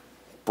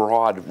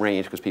broad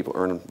range, because people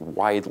earn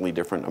widely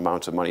different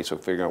amounts of money, so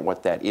figuring out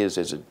what that is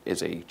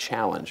a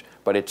challenge.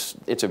 But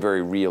it's a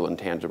very real and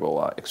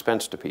tangible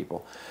expense to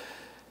people.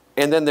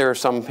 And then there are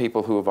some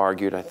people who have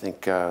argued, I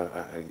think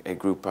a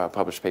group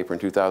published a paper in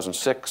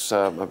 2006,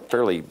 a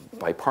fairly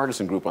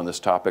bipartisan group on this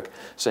topic,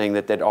 saying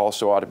that there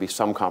also ought to be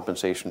some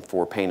compensation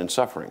for pain and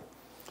suffering.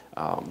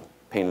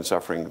 Pain and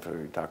suffering, if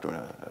you talk to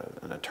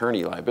an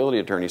attorney, liability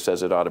attorney,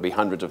 says it ought to be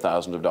hundreds of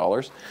thousands of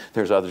dollars.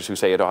 There's others who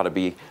say it ought to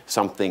be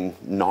something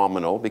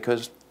nominal,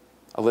 because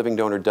a living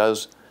donor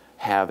does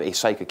have a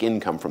psychic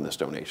income from this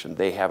donation.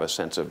 They have a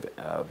sense of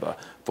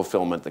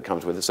fulfillment that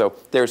comes with it. So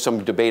there's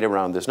some debate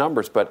around these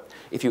numbers, but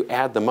if you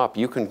add them up,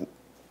 you can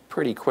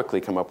pretty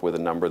quickly come up with a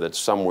number that's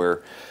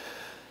somewhere,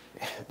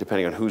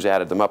 depending on who's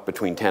added them up,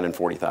 between $10,000 and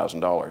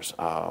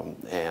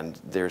 $40,000.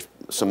 And there's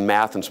some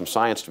math and some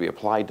science to be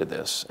applied to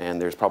this, and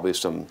there's probably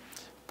some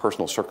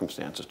personal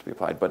circumstances to be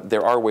applied. But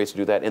there are ways to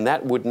do that, and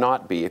that would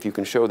not be, if you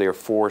can show there are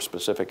 4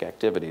 specific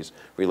activities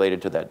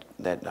related to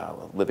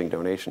that living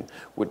donation,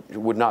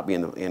 would not be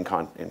in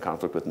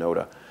conflict with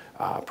NOTA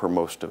per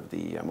most of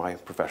my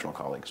professional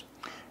colleagues.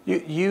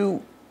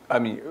 You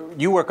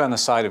work on the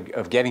side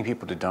of getting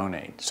people to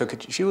donate. So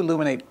could you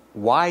illuminate,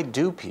 why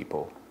do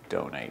people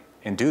donate?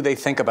 And do they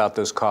think about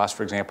those costs,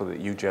 for example, that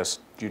you just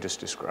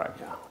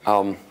described?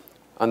 Yeah.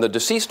 On the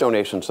deceased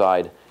donation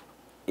side,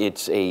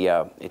 it's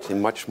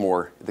much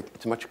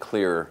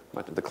clearer.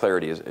 The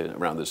clarity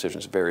around the decision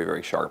is very,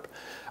 very sharp.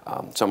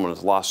 Someone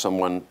has lost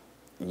someone,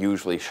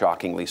 usually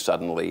shockingly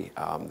suddenly.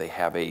 They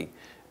have a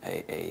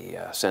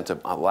sense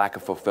of a lack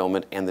of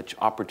fulfillment, and the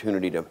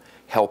opportunity to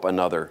help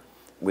another,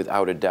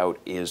 without a doubt,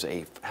 is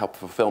a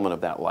fulfillment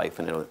of that life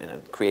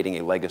and creating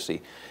a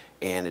legacy.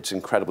 And it's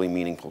incredibly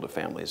meaningful to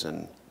families.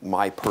 And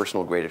my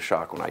personal greatest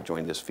shock when I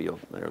joined this field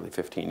nearly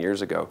 15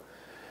 years ago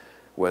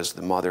was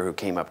the mother who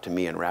came up to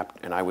me and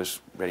I was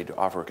ready to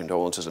offer her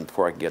condolences, and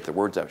before I could get the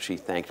words out, she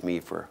thanked me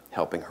for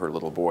helping her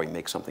little boy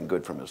make something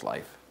good from his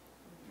life.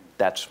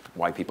 That's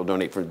why people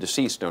donate for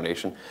deceased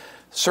donation.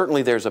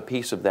 Certainly there's a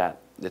piece of that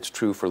that's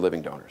true for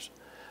living donors.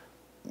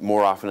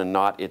 More often than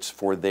not, it's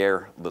for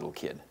their little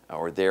kid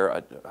or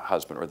their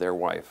husband or their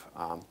wife.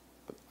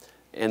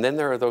 And then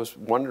there are those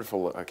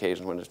wonderful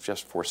occasions when it's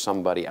just for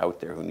somebody out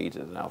there who needs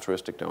an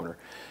altruistic donor.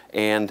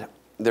 And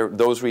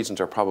those reasons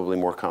are probably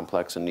more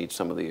complex and need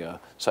some of the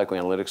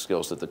psychoanalytic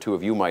skills that the two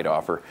of you might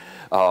offer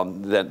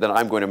that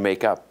I'm going to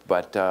make up.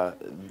 But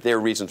their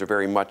reasons are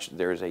very much,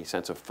 there's a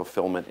sense of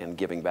fulfillment and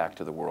giving back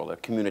to the world, a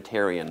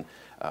communitarian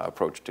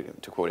approach, to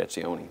quote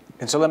Etzioni.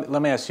 And so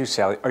let me ask you,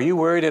 Sally, are you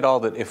worried at all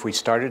that if we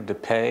started to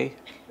pay,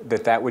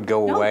 that would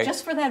go away? No,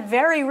 just for that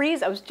very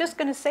reason. I was just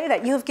going to say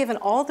that. You have given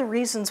all the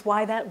reasons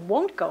why that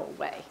won't go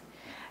away.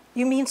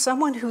 You mean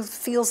someone who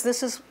feels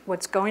this is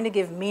what's going to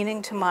give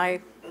meaning to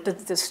my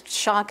this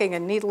shocking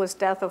and needless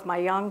death of my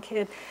young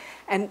kid,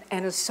 and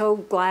is so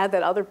glad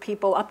that other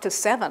people, up to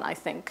 7, I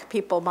think,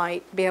 people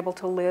might be able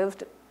to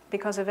live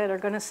because of it, are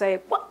going to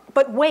say, well,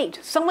 but wait,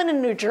 someone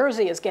in New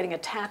Jersey is getting a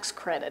tax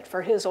credit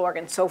for his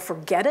organ, so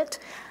forget it?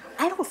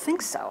 I don't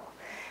think so.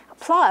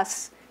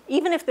 Plus,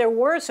 even if there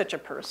were such a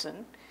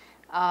person,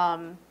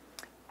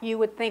 you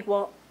would think,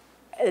 well,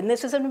 and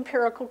this is an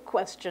empirical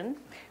question,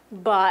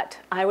 but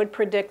I would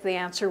predict the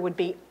answer would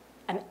be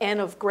an N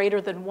of greater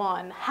than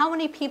 1. How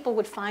many people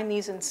would find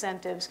these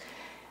incentives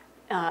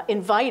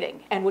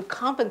inviting and would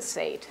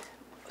compensate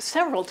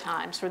several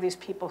times for these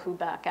people who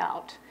back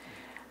out?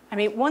 I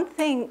mean, one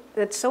thing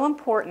that's so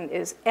important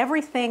is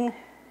everything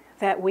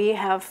that we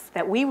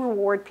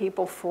reward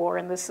people for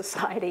in this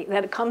society,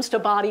 that it comes to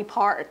body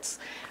parts,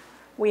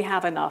 we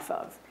have enough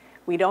of.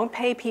 We don't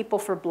pay people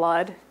for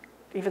blood,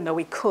 even though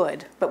we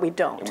could, but we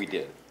don't. And we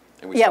did.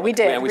 And we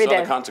did. And we saw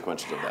the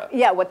consequences of that.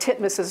 Yeah, what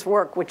Titmus's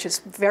work, which is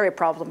very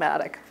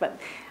problematic. But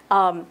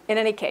in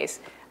any case,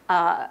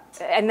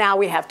 and now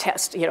we have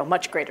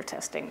much greater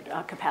testing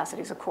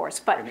capacities, of course.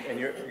 But and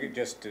you're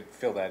just to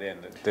fill that in.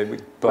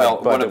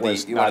 One of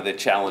the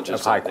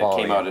challenges that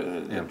came out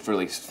and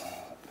really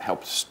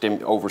helped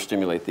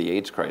overstimulate the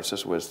AIDS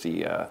crisis was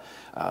the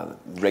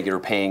regular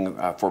paying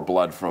for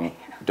blood from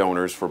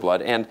donors for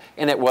blood, and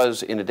it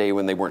was in a day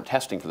when they weren't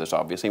testing for this,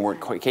 obviously, weren't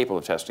quite capable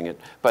of testing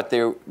it, but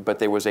there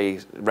was a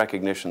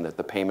recognition that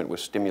the payment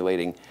was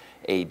stimulating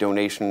a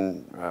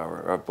donation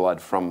of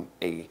blood from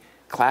a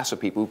class of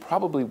people who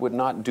probably would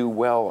not do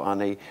well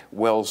on a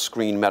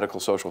well-screened medical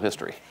social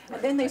history.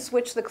 And then they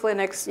switched the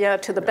clinics,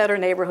 to the better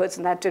neighborhoods,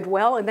 and that did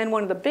well. And then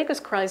one of the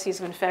biggest crises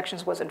of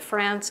infections was in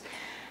France,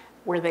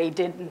 where they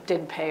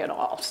didn't pay at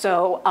all.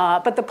 So,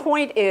 but the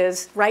point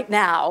is, right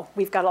now,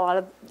 we've got a lot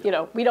of,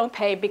 we don't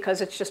pay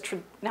because it's just,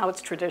 now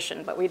it's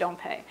tradition, but we don't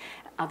pay.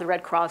 The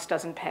Red Cross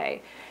doesn't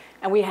pay.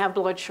 And we have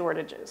blood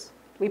shortages.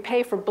 We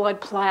pay for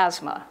blood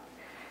plasma,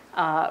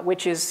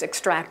 which is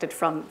extracted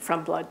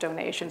from blood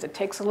donations. It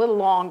takes a little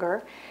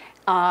longer.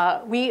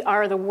 We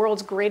are the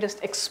world's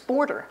greatest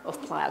exporter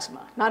of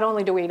plasma. Not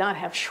only do we not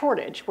have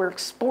shortage, we're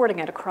exporting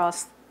it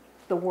across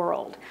the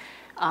world.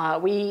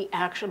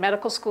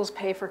 Medical schools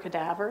pay for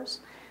cadavers.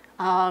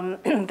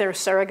 There's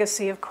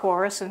surrogacy, of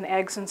course, and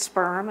eggs and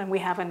sperm, and we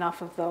have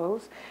enough of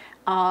those.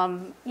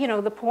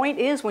 The point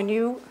is, when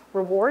you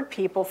reward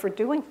people for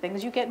doing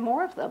things, you get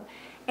more of them.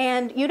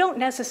 And you don't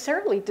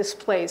necessarily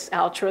displace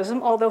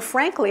altruism, although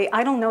frankly,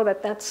 I don't know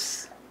that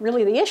that's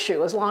really the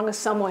issue. As long as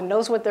someone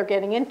knows what they're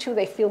getting into,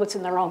 they feel it's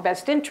in their own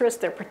best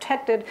interest, they're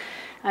protected,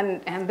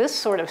 and this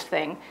sort of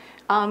thing.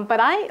 But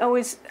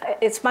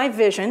it's my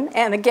vision,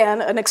 and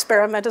again, an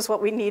experiment is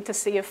what we need to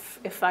see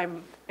if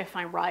I'm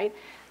right,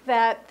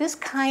 that this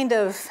kind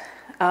of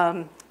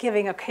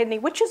giving a kidney,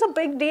 which is a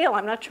big deal,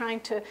 I'm not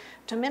trying to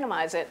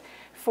minimize it,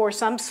 for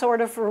some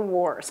sort of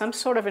reward, some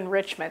sort of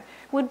enrichment,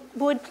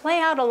 would play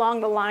out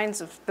along the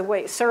lines of the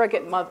way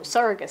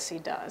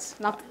surrogacy does.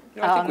 Not,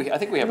 I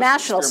think we have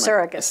national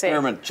an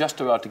experiment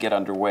just about to get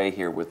underway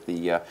here with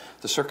the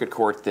circuit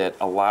court that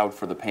allowed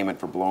for the payment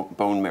for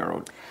bone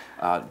marrow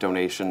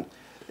donation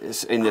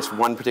in this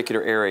one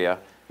particular area,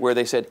 where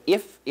they said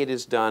if it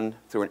is done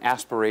through an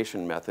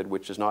aspiration method,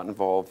 which does not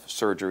involve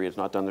surgery, it's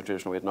not done the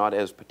traditional way, it's not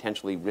as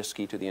potentially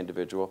risky to the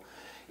individual,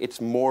 it's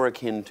more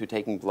akin to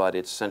taking blood,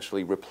 it's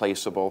essentially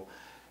replaceable.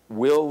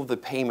 Will the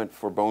payment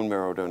for bone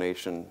marrow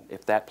donation,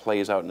 if that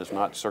plays out and is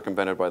not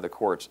circumvented by the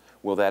courts,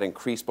 will that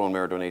increase bone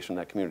marrow donation in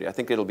that community? I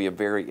think it'll be a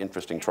very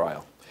interesting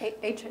trial.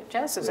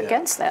 HHS is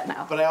against that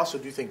now. But I also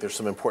do think there's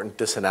some important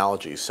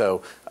disanalogies.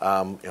 So,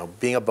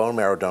 being a bone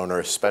marrow donor,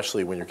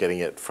 especially when you're getting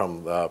it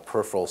from the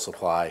peripheral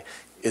supply,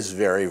 is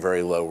very,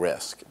 very low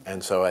risk.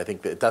 And so I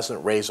think that it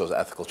doesn't raise those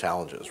ethical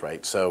challenges,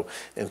 right? So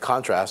in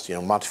contrast,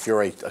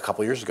 Montefiore a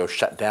couple of years ago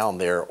shut down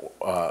their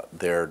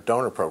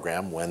donor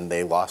program when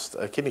they lost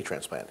a kidney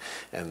transplant.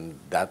 And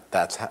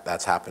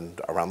that's happened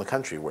around the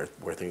country where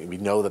we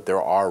know that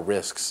there are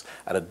risks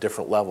at a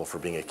different level for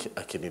being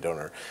a kidney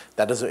donor.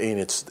 That doesn't mean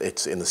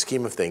it's in the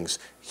scheme of things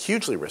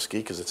hugely risky,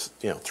 because it's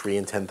 3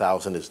 in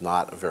 10,000 is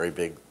not a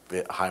very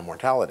high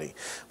mortality,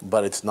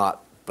 but it's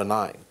not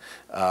benign.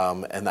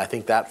 And I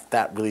think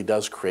that really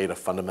does create a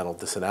fundamental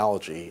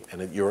disanalogy,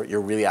 and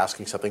you're really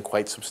asking something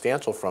quite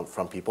substantial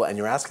from people, and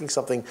you're asking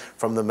something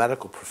from the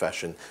medical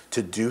profession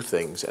to do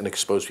things and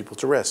expose people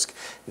to risk.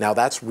 Now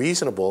that's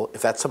reasonable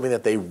if that's something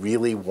that they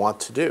really want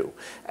to do,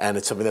 and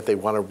it's something that they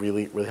want to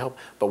really, really help.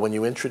 But when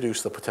you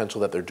introduce the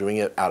potential that they're doing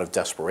it out of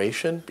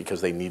desperation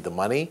because they need the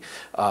money,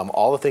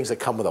 all the things that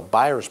come with a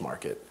buyer's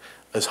market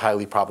is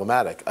highly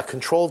problematic. A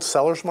controlled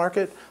seller's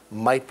market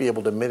might be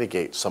able to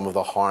mitigate some of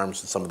the harms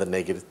and some of the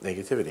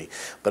negativity.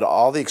 But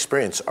all the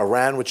experience,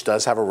 Iran, which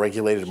does have a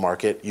regulated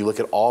market, you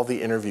look at all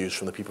the interviews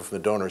from the people, from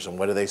the donors, and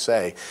what do they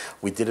say?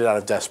 We did it out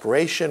of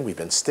desperation, we've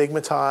been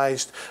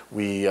stigmatized,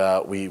 we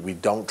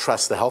don't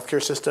trust the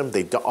healthcare system,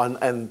 they don't,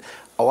 and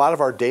a lot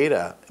of our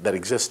data that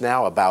exists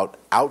now about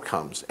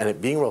outcomes and it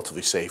being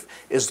relatively safe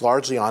is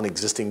largely on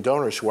existing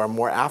donors who are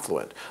more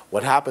affluent.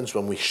 What happens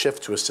when we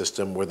shift to a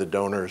system where the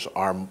donors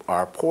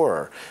are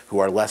poorer, who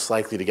are less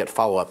likely to get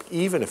follow-up,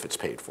 even if it's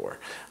paid for,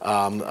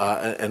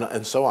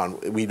 and so on?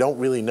 We don't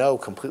really know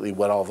completely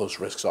what all those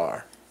risks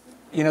are.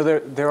 You know,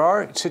 there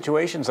are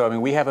situations, though. I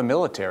mean, we have a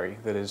military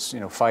that is,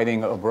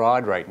 fighting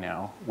abroad right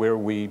now where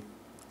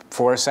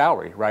for a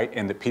salary, right?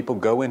 And that people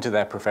go into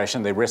that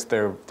profession, they risk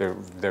their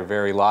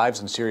very lives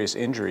and serious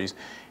injuries,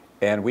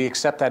 and we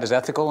accept that as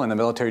ethical, and the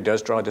military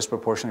does draw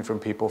disproportionately from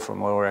people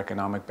from lower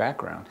economic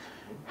background.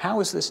 How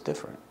is this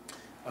different?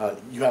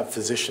 You have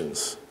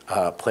physicians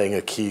playing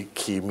a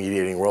key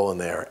mediating role in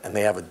there, and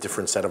they have a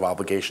different set of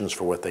obligations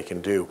for what they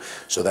can do,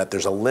 so that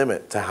there's a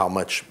limit to how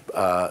much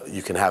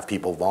you can have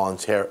people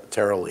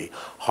voluntarily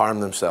harm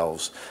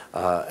themselves,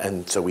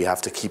 and so we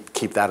have to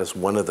keep that as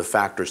one of the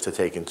factors to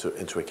take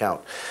into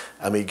account.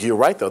 I mean, you're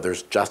right, though,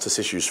 there's justice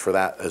issues for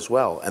that as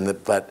well,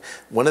 but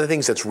one of the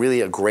things that's really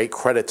a great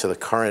credit to the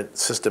current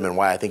system, and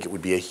why I think it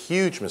would be a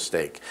huge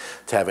mistake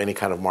to have any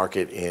kind of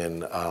market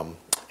in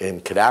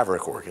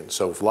cadaveric organs.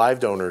 So if live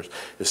donors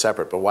is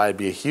separate, but why it'd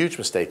be a huge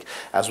mistake,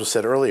 as was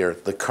said earlier,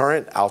 the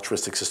current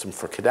altruistic system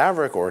for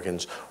cadaveric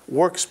organs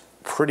works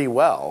pretty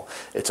well.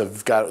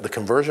 The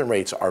conversion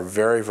rates are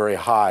very, very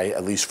high,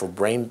 at least for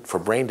brain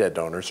dead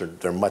donors.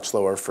 They're much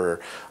lower for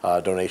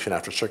donation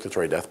after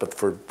circulatory death, but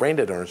for brain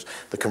dead donors,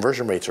 the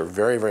conversion rates are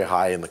very, very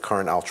high in the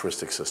current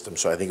altruistic system.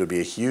 So I think it would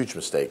be a huge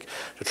mistake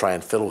to try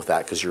and fiddle with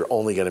that, because you're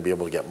only going to be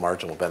able to get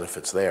marginal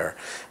benefits there.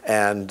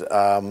 And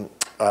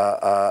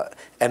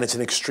it's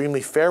an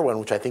extremely fair one,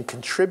 which I think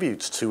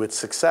contributes to its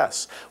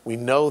success. We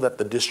know that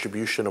the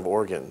distribution of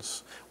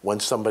organs,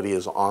 once somebody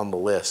is on the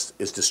list,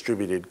 is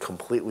distributed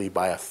completely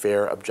by a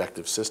fair,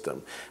 objective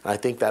system. And I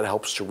think that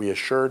helps to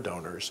reassure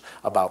donors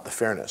about the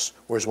fairness.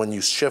 Whereas when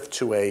you shift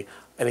to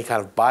any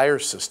kind of buyer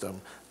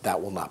system,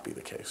 that will not be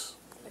the case.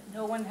 But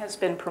no one has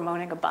been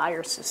promoting a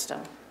buyer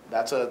system.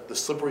 The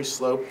slippery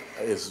slope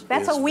is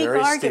That's a weak very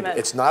argument. Steep.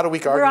 It's not a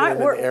weak argument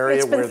in an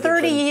area where it's been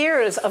 30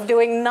 years of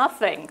doing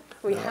nothing.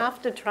 We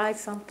have to try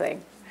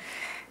something.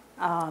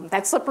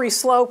 That slippery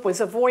slope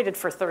was avoided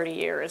for 30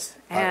 years.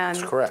 And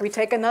that's correct.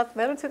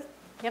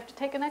 you have to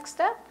take a next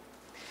step.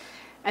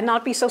 And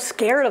not be so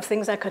scared of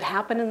things that could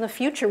happen in the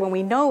future when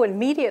we know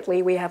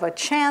immediately we have a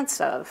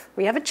chance,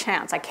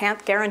 I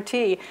can't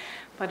guarantee,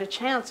 but a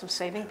chance of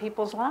saving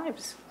people's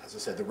lives. As I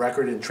said, the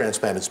record in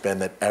transplant has been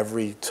that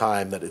every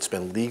time that it's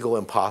been legal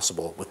and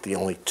possible, with the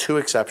only 2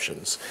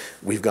 exceptions,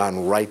 we've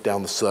gone right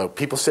down the slope.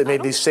 People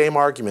made these same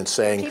arguments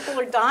saying... People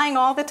are dying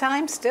all the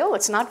time still.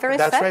 It's not very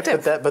That's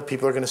effective. right, but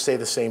people are going to say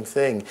the same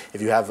thing.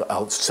 If you have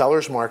a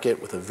seller's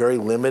market with a very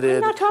limited...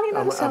 I'm not talking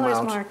about a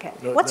seller's market.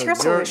 What's your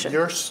solution?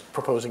 You're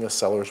proposing a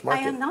seller's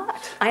market. I am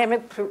not. I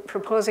am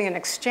proposing an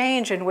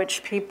exchange in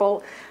which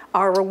people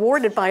are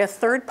rewarded by a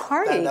third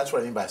party. That's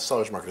what I mean by a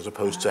seller's market, as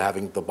opposed to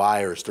having the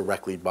buyers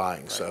directly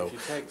buying.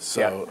 Right.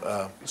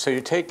 So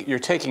you're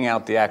taking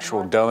out the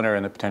actual donor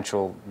and the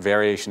potential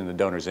variation in the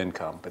donor's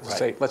income. But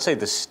let's say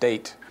the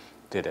state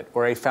did it,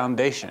 or a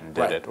foundation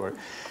did it, or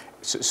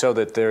so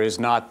that there is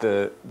not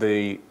the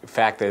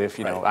fact that if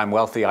I'm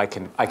wealthy, I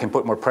can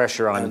put more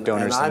pressure on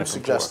donors. And I'm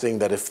suggesting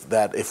that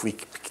if we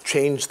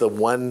change the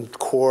one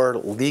core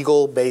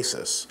legal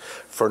basis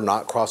for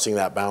not crossing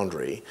that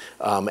boundary,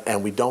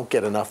 and we don't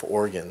get enough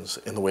organs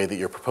in the way that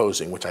you're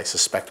proposing, which I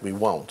suspect we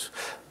won't,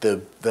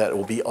 that it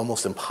will be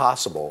almost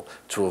impossible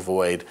to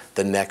avoid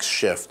the next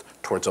shift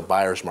towards a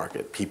buyer's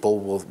market. People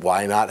will,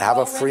 why not have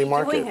a free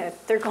market? Doing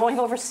it. They're going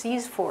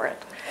overseas for it.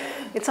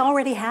 It's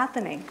already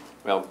happening.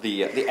 Well,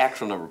 the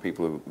actual number of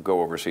people who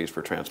go overseas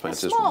for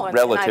transplants is small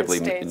relatively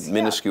in the United States,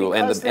 minuscule,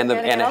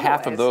 and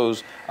half of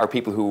those are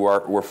people who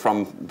were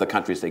from the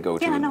countries they go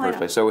to in the first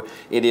place. So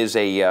it is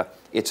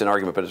it's an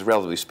argument, but it's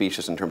relatively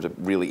specious in terms of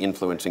really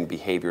influencing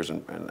behaviors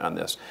on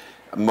this.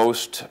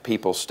 Most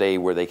people stay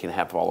where they can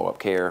have follow-up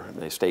care.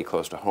 They stay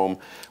close to home,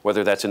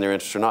 whether that's in their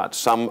interest or not.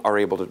 Some are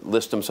able to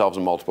list themselves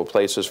in multiple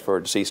places for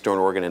a deceased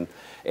donor organ,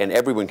 and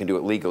everyone can do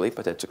it legally,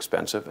 but that's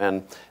expensive.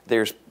 And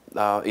there's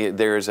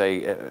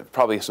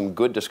probably some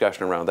good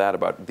discussion around that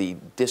about the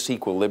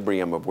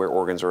disequilibrium of where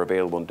organs are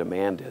available and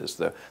demand is.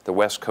 The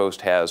West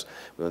Coast has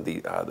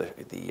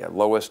the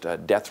lowest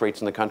death rates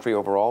in the country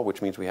overall,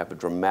 which means we have a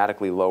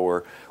dramatically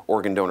lower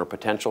organ donor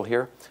potential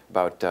here.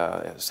 About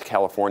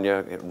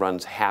California, it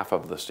runs half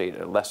of the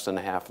state, less than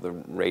half of the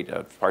rate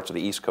of parts of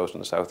the East Coast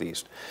and the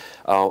Southeast.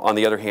 On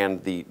the other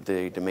hand,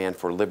 the demand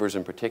for livers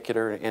in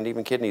particular, and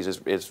even kidneys,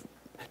 is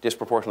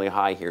disproportionately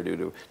high here due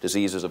to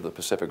diseases of the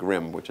Pacific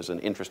Rim, which is an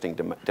interesting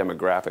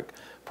demographic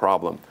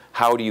problem.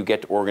 How do you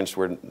get to organs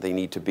where they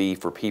need to be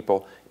for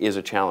people is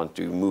a challenge.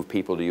 Do you move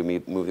people? Do you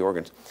move the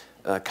organs?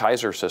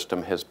 Kaiser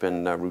system has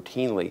been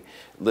routinely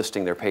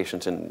listing their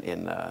patients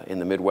in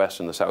the Midwest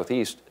and the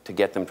Southeast to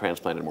get them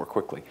transplanted more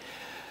quickly.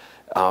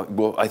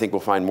 I think we'll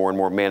find more and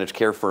more managed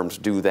care firms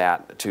do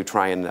that to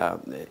try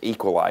and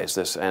equalize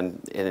this,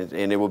 and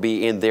it will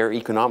be in their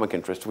economic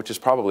interest, which is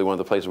probably one of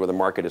the places where the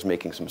market is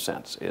making some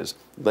sense, is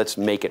let's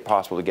make it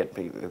possible to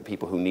get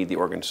people who need the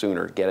organ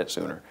sooner, get it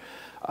sooner.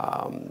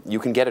 You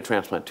can get a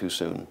transplant too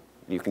soon.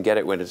 You can get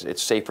it when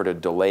it's safer to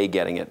delay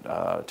getting it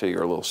till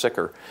you're a little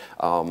sicker.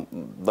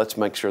 Let's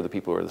make sure the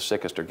people who are the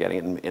sickest are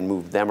getting it and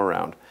move them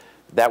around.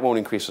 That won't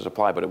increase the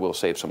supply, but it will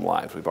save some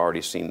lives. We've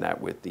already seen that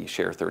with the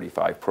Share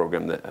 35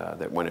 program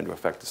that went into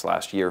effect this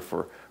last year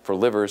for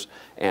livers,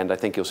 and I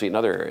think you'll see it in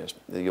other areas.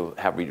 You'll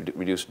have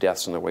reduced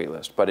deaths on the wait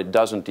list, but it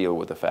doesn't deal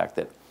with the fact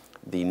that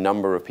the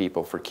number of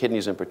people, for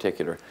kidneys in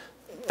particular,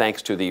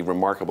 thanks to the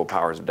remarkable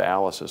powers of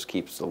dialysis,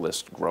 keeps the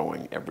list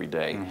growing every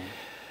day. Mm-hmm.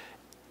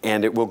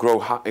 And it will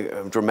grow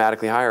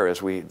dramatically higher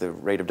as the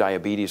rate of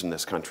diabetes in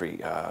this country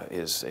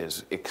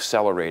is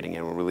accelerating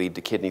and will lead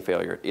to kidney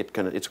failure.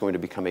 It's going to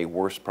become a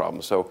worse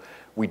problem. So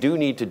we do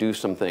need to do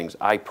some things.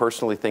 I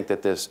personally think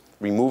that this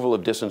removal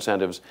of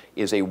disincentives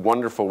is a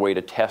wonderful way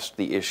to test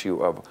the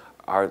issue of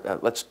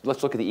let's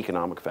look at the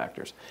economic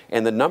factors.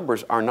 And the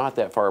numbers are not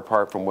that far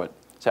apart from what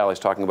Sally's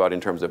talking about in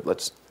terms of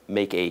let's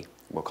make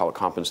we'll call it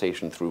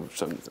compensation through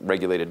some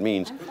regulated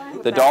means.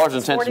 The dollars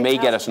and cents may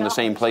get us in the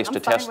same place to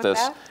test this,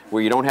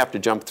 where you don't have to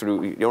jump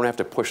through, you don't have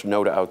to push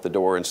NOTA out the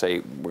door and say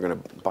we're going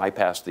to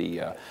bypass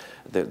the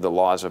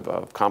laws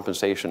of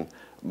compensation,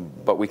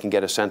 but we can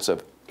get a sense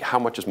of how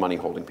much is money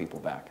holding people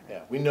back. Yeah,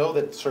 we know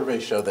that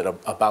surveys show that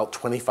about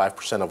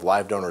 25% of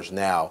live donors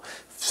now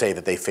say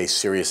that they face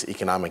serious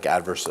economic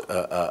adverse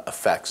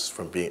effects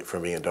from being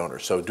a donor.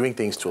 So doing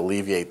things to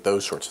alleviate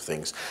those sorts of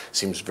things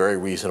seems very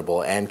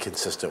reasonable and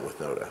consistent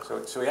with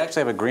NOTA. So we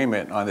actually have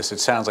agreement on this, it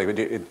sounds like.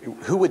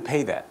 Who would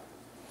pay that?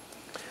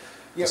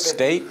 The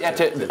state?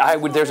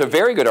 There's a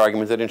very good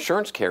argument that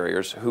insurance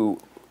carriers who,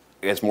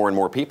 as more and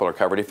more people are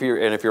covered, if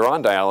you're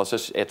on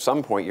dialysis, at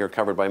some point you're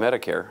covered by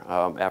Medicare.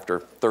 After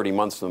 30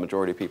 months, the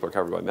majority of people are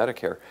covered by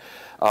Medicare.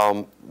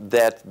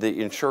 That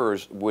the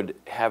insurers would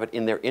have it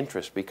in their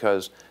interest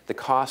because the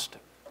cost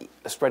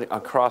spread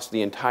across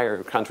the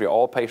entire country,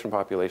 all patient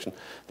population,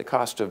 the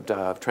cost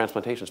of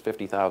transplantation is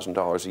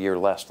 $50,000 a year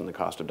less than the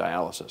cost of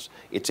dialysis.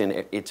 It's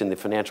in the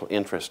financial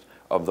interest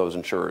of those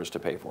insurers to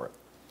pay for it.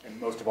 And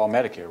most of all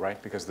Medicare,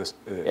 right? Because this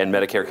and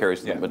Medicare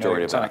carries the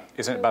majority of that.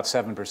 Isn't it about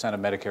 7% of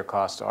Medicare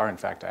costs are in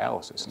fact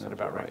dialysis? Isn't that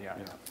about right? Yeah.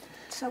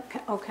 So,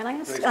 can I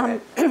ask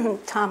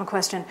Tom a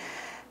question?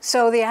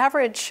 So the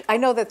average, I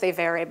know that they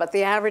vary, but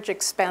the average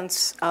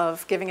expense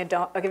of giving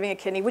a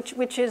kidney,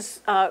 which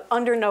is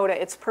under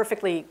NOTA, it's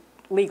perfectly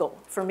legal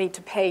for me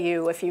to pay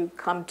you if you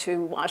come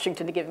to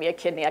Washington to give me a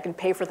kidney. I can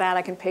pay for that.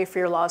 I can pay for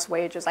your lost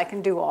wages. I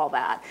can do all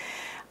that,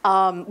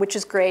 which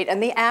is great.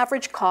 And the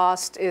average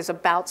cost is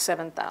about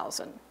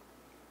 $7,000.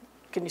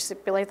 Can you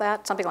stipulate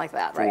that? Something like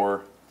that, right?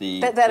 For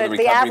the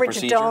the average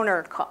procedure?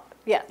 donor,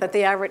 that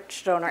the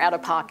average donor out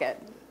of pocket.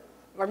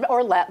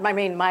 Or less. I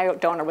mean, my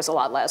donor was a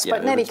lot less,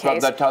 but in any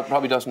case, that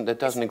probably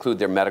doesn't include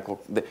their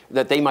medical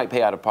that they might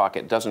pay out of pocket.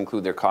 It doesn't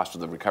include their cost of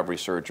the recovery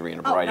surgery and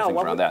a variety of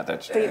things around that.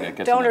 That's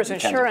the donor's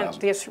insurance,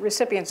 the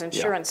recipient's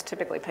insurance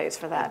typically pays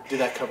for that. Did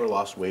that cover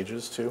lost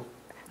wages too?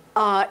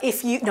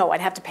 No,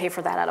 I'd have to pay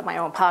for that out of my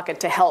own pocket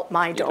to help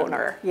my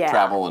donor. Yeah.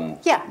 Travel and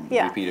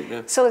repeat it.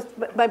 Yeah. So,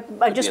 but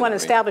I just want to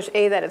establish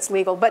that it's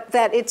legal, but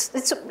that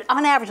it's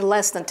on average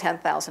less than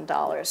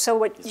 $10,000.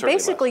 So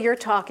basically you're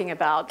talking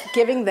about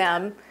giving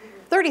them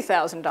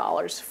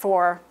 $30,000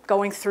 for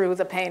going through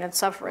the pain and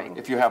suffering.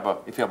 If you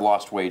have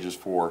lost wages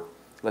for,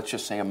 let's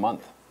just say, a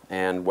month,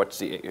 and what's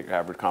the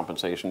average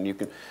compensation?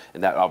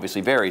 And that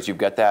obviously varies. You've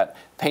got that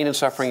pain and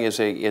suffering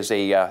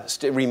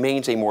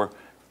remains a more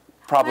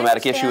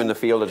problematic issue in the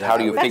field is how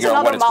do you figure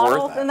out what it's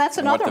worth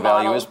and what the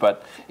value is.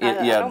 But I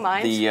don't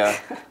mind.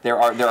 There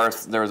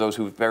are those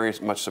who very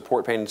much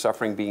support pain and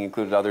suffering being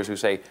included. Others who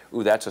say,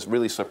 "Ooh, that's a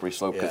really slippery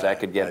slope because that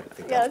could get."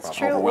 Yeah, that's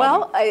true.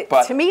 Well,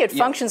 to me, it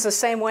functions the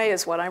same way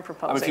as what I'm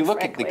proposing. If you look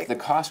frankly. at the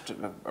cost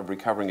of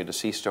recovering a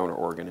deceased donor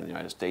organ in the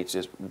United States,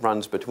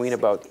 runs between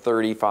about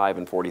 $35,000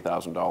 and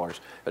 $40,000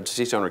 a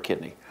deceased donor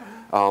kidney,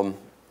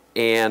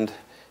 and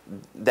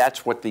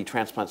that's what the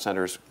transplant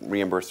centers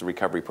reimburse the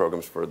recovery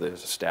programs for the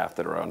staff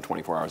that are on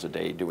 24 hours a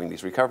day doing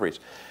these recoveries.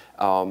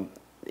 The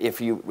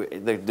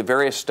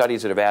various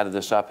studies that have added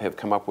this up have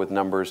come up with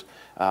numbers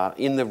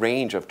in the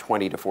range of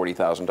 $20,000 to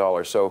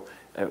 $40,000. So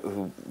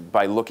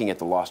by looking at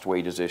the lost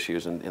wages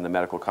issues and the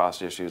medical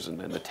cost issues and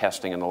the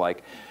testing and the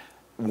like,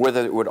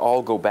 whether it would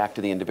all go back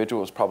to the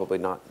individual is probably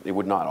not. It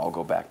would not all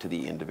go back to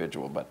the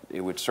individual, but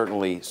it would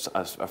certainly,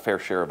 a fair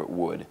share of it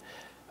would.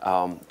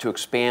 To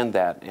expand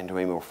that into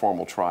a more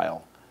formal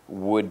trial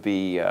would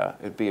be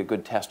it'd be a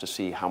good test to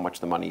see how much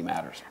the money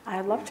matters.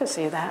 I'd love to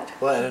see that.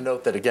 Well, and a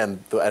note that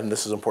again, and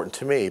this is important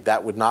to me,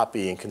 that would not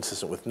be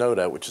inconsistent with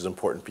NOTA, which is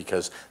important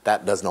because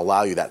that doesn't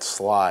allow you that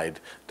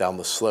slide down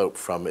the slope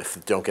from if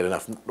you don't get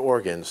enough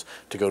organs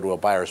to go to a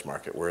buyer's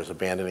market, whereas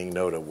abandoning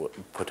NOTA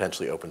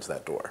potentially opens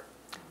that door.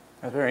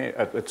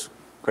 It's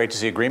Great to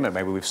see agreement.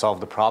 Maybe we've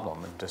solved the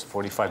problem in just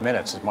 45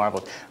 minutes. It's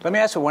marvelous. Let me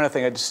ask you one other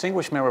thing. A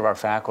distinguished member of our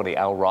faculty,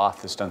 Al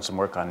Roth, has done some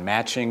work on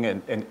matching.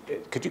 And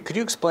could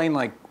you explain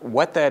like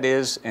what that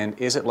is, and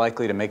is it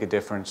likely to make a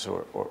difference,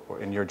 or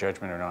in your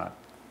judgment, or not?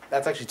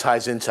 That actually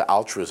ties into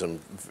altruism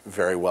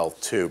very well,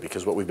 too,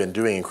 because what we've been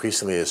doing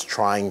increasingly is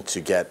trying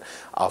to get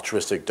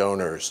altruistic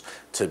donors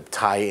to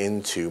tie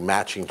into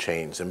matching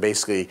chains. And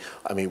basically,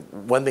 I mean,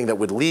 one thing that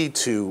would lead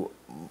to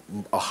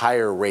a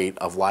higher rate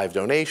of live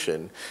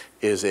donation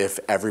is if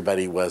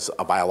everybody was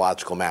a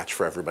biological match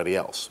for everybody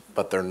else,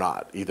 but they're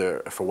not. Either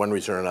for one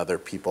reason or another,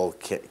 people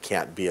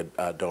can't be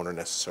a donor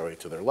necessarily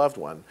to their loved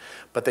one,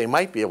 but they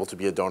might be able to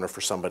be a donor for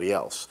somebody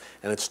else.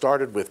 And it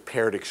started with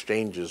paired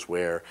exchanges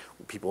where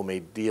people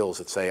made deals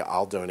that say,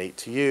 I'll donate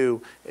to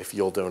you if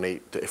you'll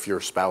donate, if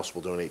your spouse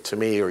will donate to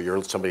me,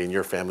 or somebody in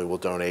your family will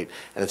donate.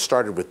 And it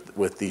started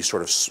with these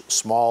sort of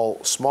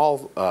small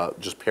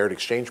just paired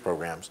exchange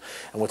programs.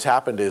 And what's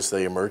happened is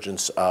the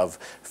emergence of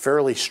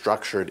fairly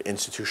structured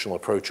institutional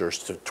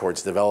approaches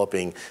towards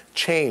developing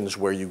chains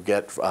where you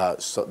get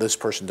so this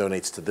person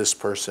donates to this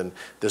person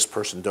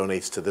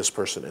donates to this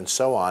person, and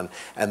so on.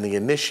 And the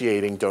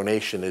initiating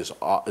donation is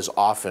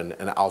often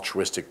an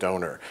altruistic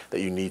donor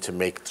that you need to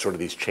make sort of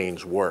these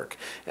chains work.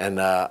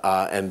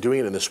 And doing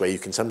it in this way, you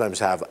can sometimes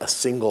have a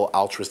single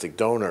altruistic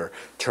donor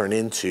turn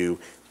into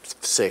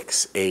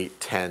 6, 8,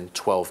 10,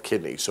 12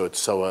 kidneys.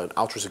 So an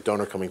altruistic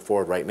donor coming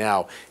forward right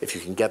now, if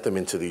you can get them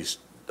into these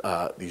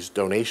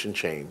donation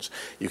chains,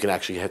 you can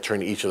actually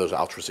turn each of those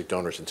altruistic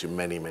donors into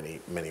many,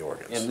 many, many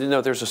organs. And you know,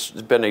 there's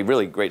been a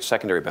really great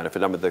secondary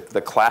benefit. I mean,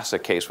 the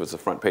classic case was the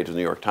front page of the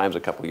New York Times a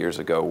couple of years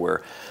ago,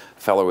 where a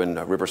fellow in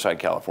Riverside,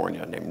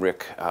 California, named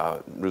Rick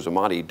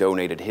Ruzamonti,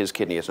 donated his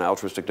kidney as an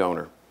altruistic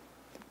donor.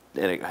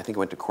 And I think it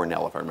went to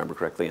Cornell, if I remember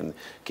correctly, and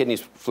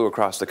kidneys flew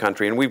across the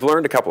country. And we've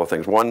learned a couple of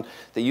things. One,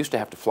 they used to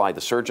have to fly the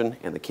surgeon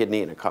and the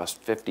kidney, and it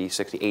cost $50,000,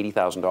 $60,000,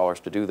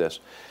 $80,000 to do this.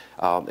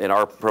 In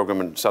our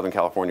program in Southern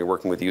California,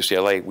 working with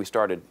UCLA, we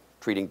started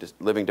treating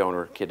living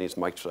donor kidneys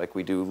much like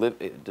we do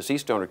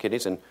deceased donor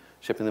kidneys, and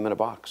shipping them in a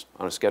box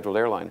on a scheduled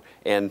airline.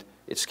 And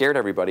it scared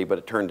everybody, but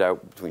it turned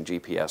out, between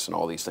GPS and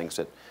all these things,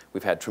 that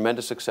we've had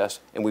tremendous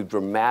success, and we've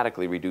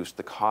dramatically reduced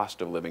the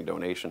cost of living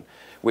donation,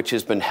 which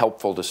has been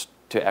helpful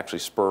to actually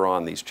spur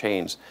on these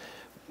chains.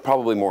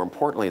 Probably more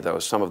importantly, though,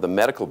 some of the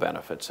medical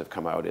benefits have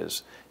come out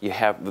is you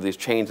have these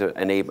chains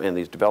and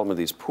these development of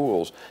these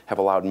pools have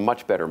allowed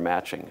much better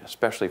matching,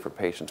 especially for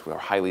patients who are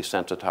highly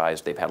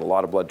sensitized. They've had a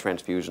lot of blood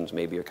transfusions,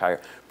 maybe a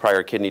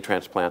prior kidney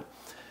transplant,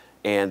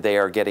 and they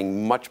are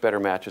getting much better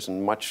matches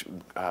and much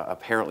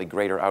apparently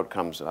greater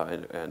outcomes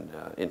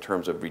in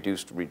terms of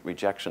reduced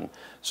rejection.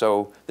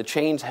 So the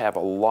chains have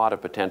a lot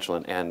of potential,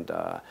 and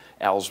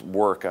Al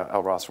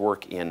Roth's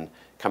work in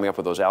coming up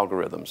with those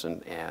algorithms,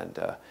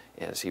 and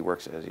as he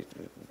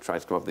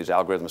tries to come up with these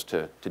algorithms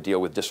to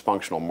deal with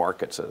dysfunctional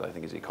markets, I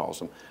think as he calls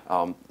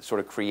them, sort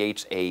of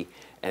creates an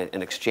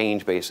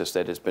exchange basis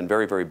that has been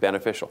very, very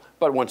beneficial.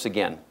 But once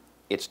again,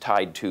 it's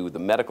tied to the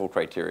medical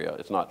criteria.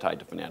 It's not tied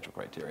to financial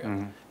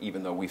criteria,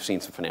 even though we've seen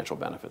some financial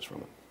benefits from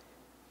it.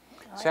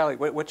 Sally,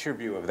 what's your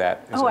view of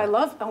that?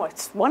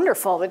 It's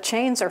wonderful. The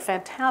chains are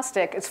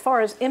fantastic. As far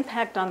as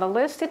impact on the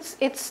list,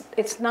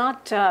 it's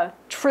not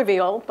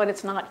trivial, but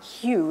it's not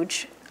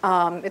huge.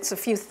 It's a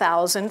few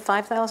thousand,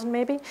 5,000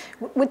 maybe,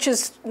 which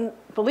is,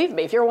 believe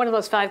me, if you're one of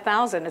those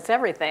 5,000, it's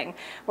everything,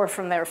 or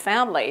from their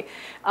family.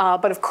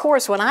 But of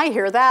course, when I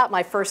hear that,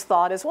 my first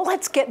thought is, well,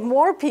 let's get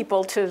more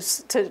people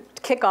to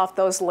kick off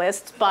those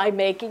lists by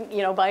making,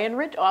 by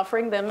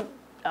offering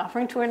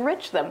to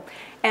enrich them.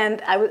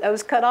 And I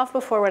was cut off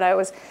before when I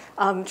was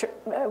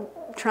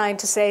trying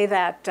to say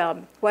that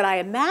what I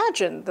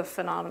imagine the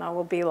phenomena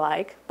will be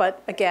like,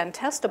 but again,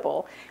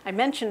 testable. I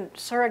mentioned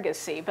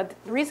surrogacy, but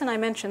the reason I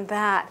mentioned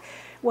that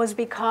was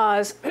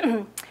because,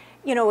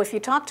 if you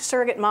talk to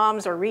surrogate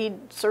moms or read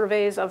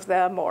surveys of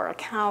them or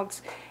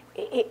accounts,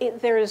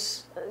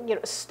 there's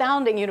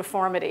astounding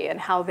uniformity in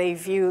how they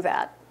view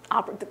that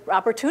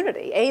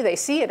opportunity. They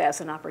see it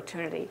as an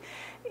opportunity.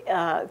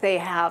 They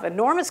have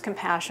enormous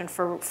compassion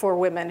for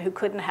women who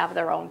couldn't have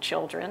their own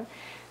children.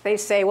 They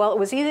say, well, it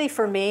was easy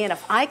for me, and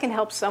if I can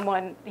help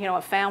someone,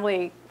 a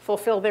family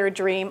fulfill their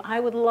dream, I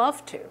would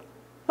love to.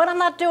 But I'm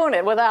not doing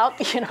it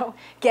without,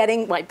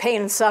 getting my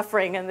pain and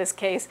suffering in this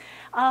case,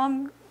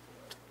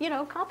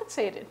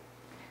 compensated.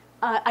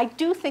 I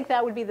do think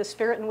that would be the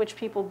spirit in which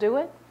people do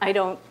it.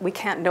 We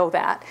can't know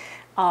that.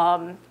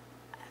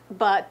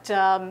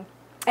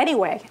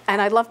 Anyway,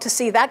 and I'd love to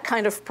see that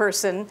kind of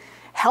person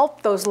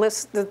help those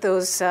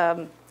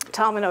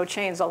domino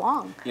chains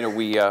along.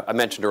 I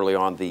mentioned early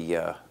on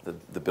the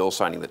bill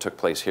signing that took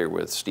place here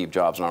with Steve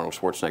Jobs and Arnold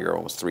Schwarzenegger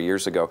almost 3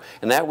 years ago,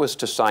 and that was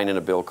to sign in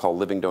a bill called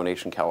Living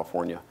Donation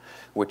California,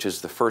 which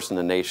is the first in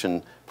the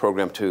nation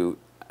program to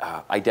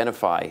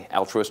identify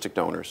altruistic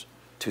donors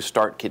to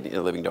start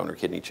living donor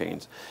kidney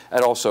chains.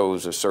 It also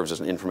serves as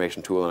an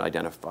information tool and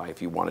identify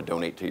if you want to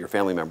donate to your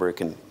family member, it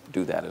can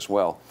do that as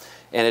well.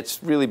 And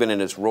it's really been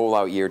in its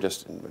rollout year,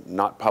 just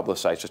not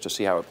publicized, just to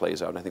see how it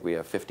plays out. And I think we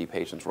have 50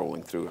 patients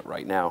rolling through it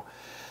right now.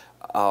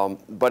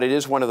 But it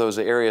is one of those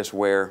areas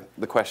where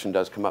the question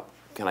does come up,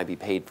 can I be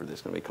paid for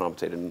this? Can I be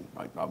compensated? And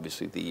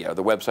obviously the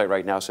website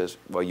right now says,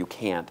 well, you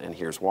can't, and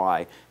here's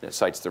why. And it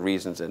cites the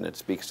reasons, and it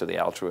speaks to the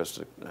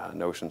altruistic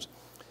notions.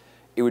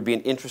 It would be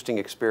an interesting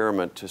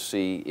experiment to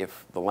see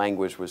if the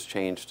language was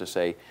changed to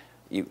say,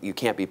 you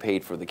can't be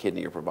paid for the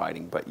kidney you're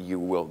providing, but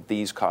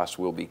these costs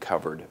will be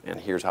covered, and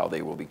here's how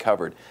they will be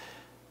covered.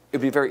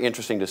 It'd be very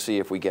interesting to see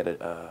if we get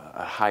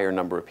a higher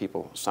number of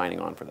people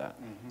signing on for that.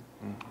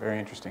 Very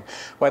interesting.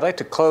 Well, I'd like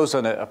to close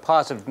on a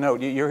positive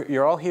note.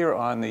 You're all here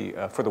on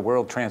for the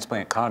World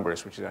Transplant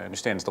Congress, which I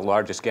understand is the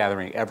largest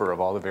gathering ever of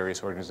all the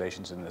various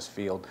organizations in this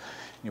field.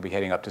 You'll be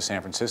heading up to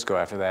San Francisco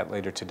after that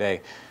later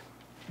today.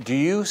 Do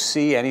you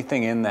see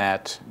anything in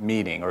that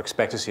meeting, or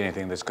expect to see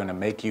anything that's going to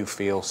make you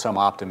feel some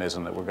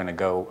optimism that we're going to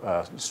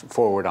go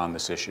forward on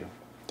this issue?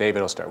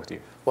 David, I'll start with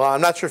you. Well,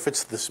 I'm not sure if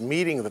it's this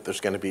meeting that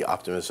there's going to be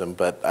optimism,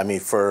 but I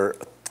mean, for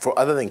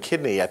other than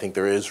kidney, I think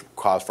there is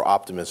cause for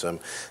optimism.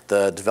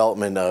 The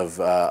development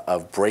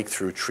of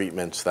breakthrough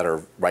treatments that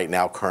are right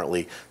now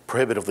currently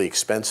prohibitively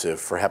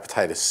expensive for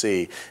hepatitis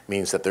C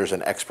means that there's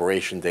an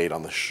expiration date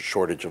on the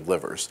shortage of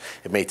livers.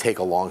 It may take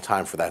a long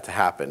time for that to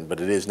happen, but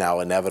it is now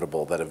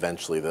inevitable that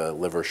eventually the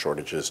liver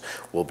shortages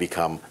will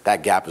become,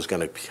 that gap is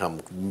going to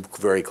become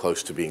very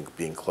close to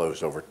being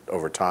closed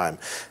over time.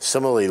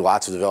 Similarly,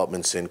 lots of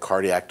developments in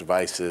cardiac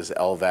devices,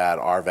 LVAD,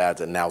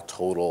 RVADs, and now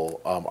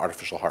total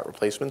artificial heart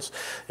replacements.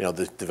 You know,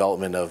 the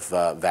development of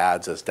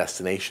VADs as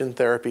destination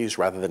therapies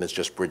rather than as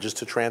just bridges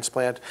to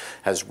transplant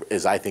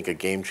is, I think, a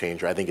game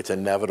changer. I think it's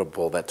inevitable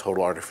that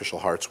total artificial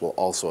hearts will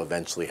also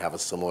eventually have a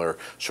similar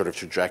sort of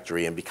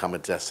trajectory and become a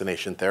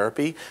destination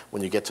therapy.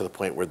 When you get to the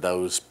point where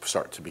those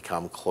start to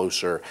become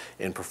closer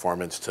in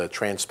performance to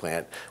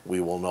transplant, we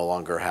will no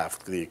longer have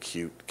the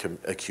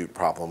acute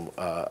problem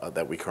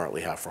that we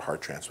currently have for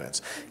heart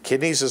transplants.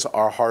 Kidneys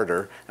are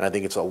harder, and I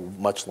think it's a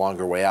much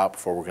longer way out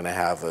before we're going to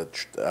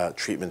have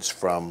treatments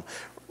from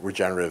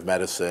regenerative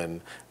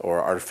medicine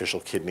or artificial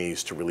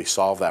kidneys to really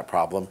solve that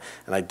problem.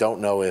 And I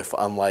don't know if,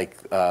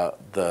 unlike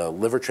the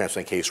liver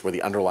transplant case where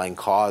the underlying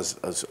cause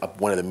is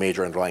one of the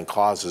major underlying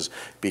causes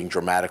being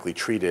dramatically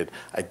treated,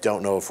 I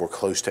don't know if we're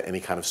close to any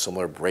kind of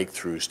similar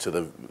breakthroughs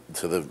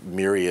to the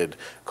myriad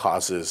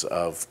causes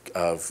of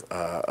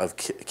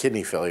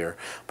kidney failure.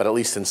 But at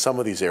least in some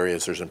of these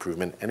areas there's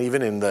improvement. And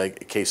even in the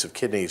case of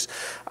kidneys,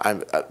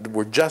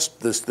 we're just,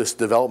 this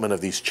development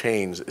of these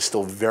chains is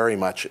still very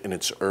much in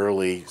its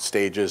early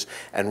stages.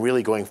 And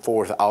really going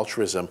forward with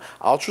altruism.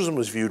 Altruism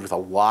was viewed with a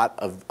lot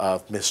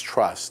of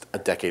mistrust a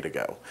decade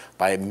ago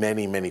by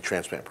many, many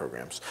transplant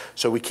programs.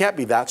 So we can't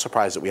be that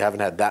surprised that we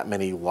haven't had that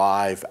many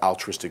live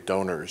altruistic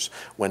donors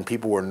when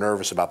people were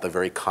nervous about the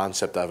very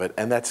concept of it.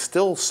 And that's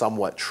still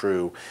somewhat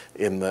true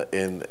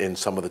in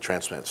some of the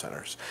transplant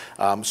centers.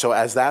 So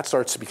as that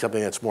starts to be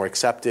something that's more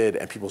accepted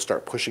and people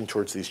start pushing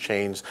towards these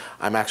chains,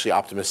 I'm actually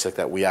optimistic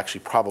that we actually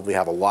probably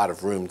have a lot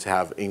of room to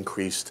have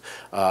increased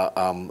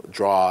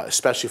draw,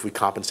 especially if we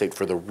compensate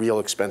for the real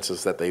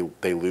expenses that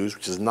they lose,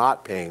 which is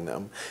not paying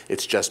them.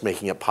 It's just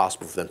making it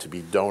possible for them to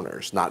be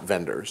donors, not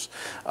vendors.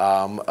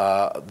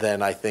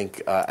 Then I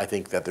think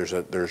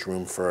that there's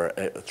room for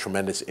a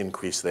tremendous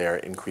increase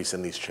increase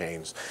in these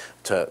chains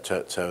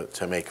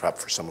to make up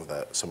for some of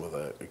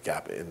the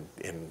gap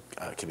in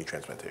kidney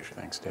transplantation.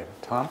 Thanks, David.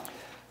 Tom?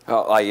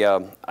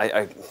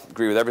 I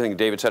agree with everything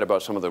David said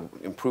about some of the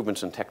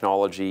improvements in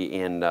technology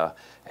in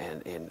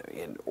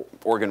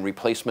organ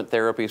replacement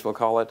therapies, we'll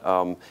call it.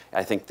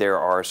 I think there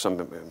are some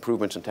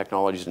improvements in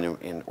technologies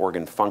in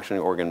organ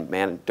functioning, organ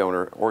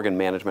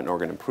management, and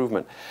organ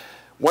improvement.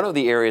 One of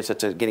the areas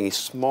that's getting a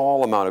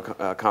small amount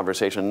of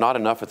conversation, not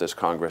enough at this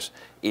Congress,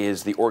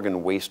 is the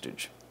organ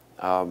wastage.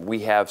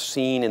 We have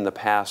seen in the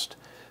past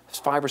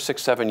 5 or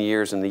 6, 7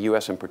 years in the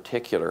U.S. in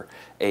particular,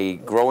 a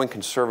growing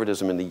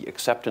conservatism in the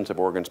acceptance of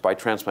organs by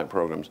transplant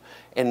programs,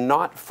 and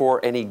not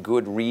for any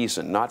good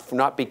reason,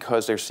 not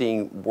because they're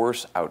seeing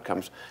worse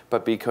outcomes,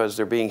 but because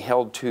they're being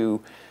held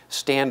to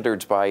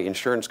standards by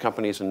insurance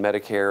companies and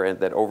Medicare and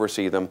that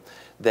oversee them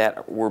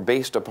that were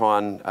based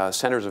upon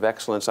centers of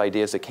excellence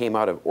ideas that came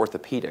out of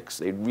orthopedics.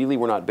 They really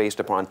were not based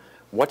upon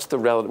what's the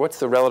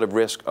relative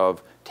risk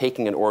of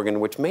taking an organ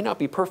which may not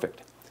be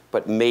perfect,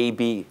 but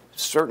maybe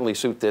certainly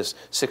suit this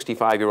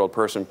 65-year-old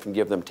person and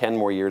give them 10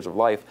 more years of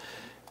life.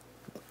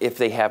 If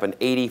they have an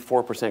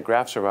 84%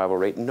 graft survival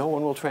rate, no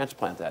one will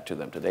transplant that to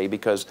them today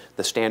because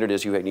the standard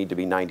is you need to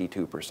be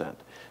 92%.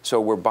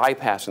 So we're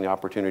bypassing the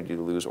opportunity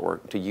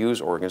to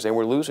use organs, and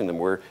we're losing them.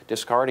 We're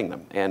discarding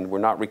them, and we're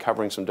not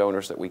recovering some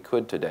donors that we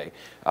could today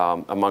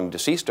among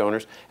deceased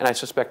donors. And I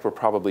suspect we're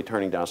probably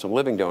turning down some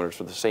living donors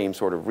for the same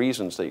sort of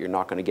reasons that you're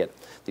not going to get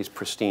these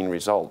pristine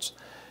results.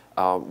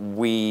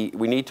 We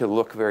need to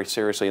look very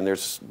seriously, and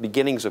there's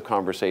beginnings of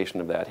conversation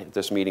of that at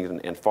this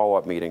meeting and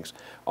follow-up meetings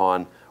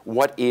on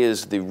what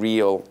is the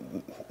real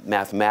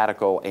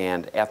mathematical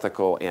and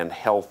ethical and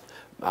health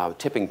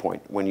tipping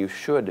point when you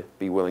should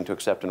be willing to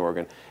accept an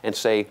organ and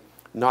say,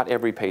 not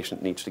every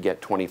patient needs to get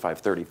 25,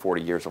 30,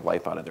 40 years of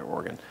life out of their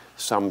organ.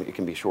 Some, it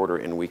can be shorter,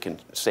 and we can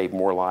save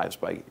more lives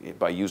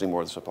by using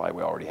more of the supply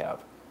we already have.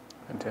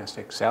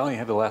 Fantastic. Sally, you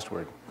have the last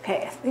word.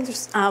 Okay, I think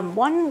there's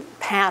one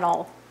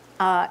panel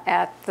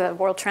at the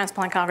World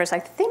Transplant Congress, I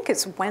think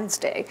it's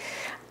Wednesday,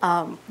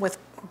 with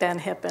Ben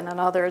Hippen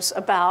and others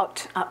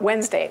about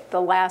Wednesday,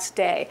 the last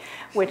day,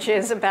 which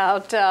is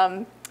about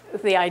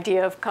the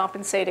idea of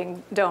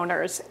compensating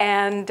donors.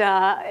 And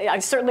I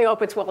certainly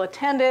hope it's well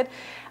attended.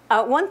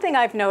 One thing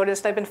I've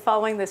noticed, I've been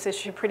following this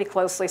issue pretty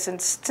closely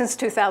since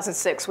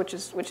 2006, which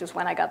is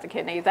when I got the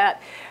kidney,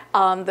 that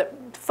the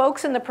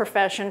folks in the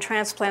profession,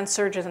 transplant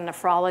surgeons and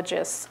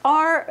nephrologists,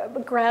 are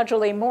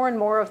gradually, more and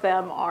more of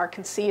them are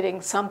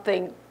conceding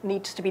something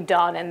needs to be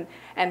done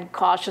and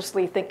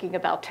cautiously thinking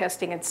about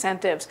testing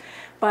incentives.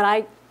 But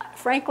I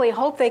frankly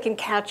hope they can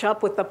catch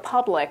up with the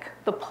public.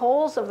 The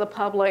polls of the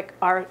public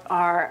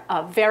are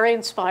very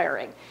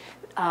inspiring.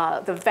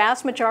 The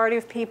vast majority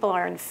of people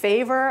are in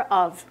favor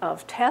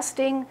of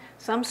testing,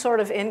 some sort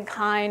of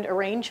in-kind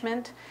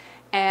arrangement.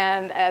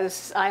 And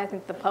as I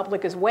think the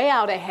public is way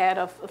out ahead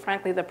of,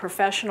 frankly, the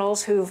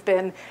professionals who've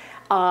been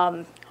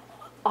often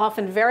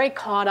very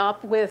caught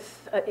up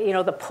with,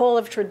 the pull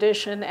of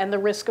tradition and the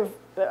risk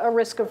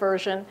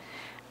aversion.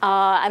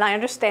 And I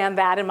understand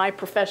that in my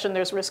profession,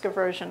 there's risk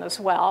aversion as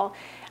well.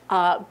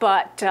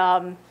 But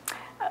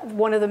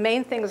one of the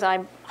main things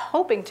I'm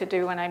hoping to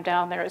do when I'm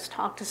down there is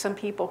talk to some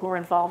people who are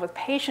involved with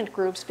patient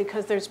groups,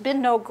 because there's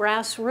been no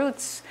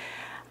grassroots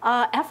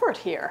effort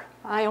here.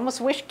 I almost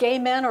wish gay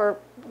men, or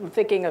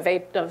thinking of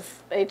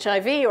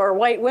HIV, or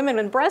white women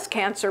and breast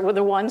cancer were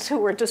the ones who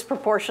were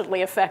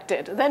disproportionately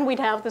affected. Then we'd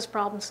have this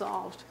problem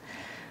solved.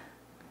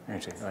 All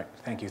right.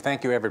 Thank you.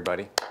 Thank you,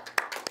 everybody.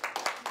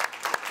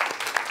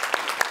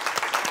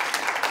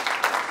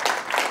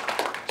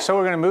 So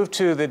we're going to move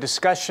to the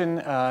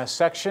discussion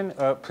section.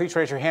 Please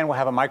raise your hand. We'll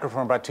have a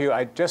microphone brought to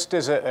you. Just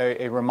as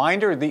a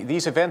reminder,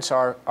 these events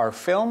are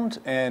filmed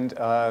and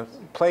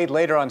played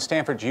later on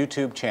Stanford's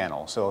YouTube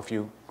channel. So if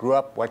you grew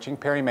up watching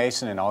Perry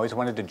Mason and always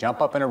wanted to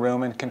jump up in a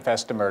room and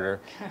confess to murder,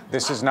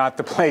 this is not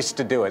the place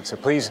to do it. So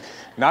please,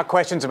 not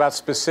questions about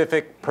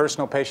specific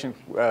personal patient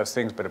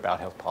things, but about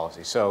health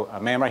policy. So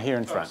ma'am, right here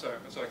in front.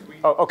 I'm sorry.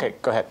 Oh, okay,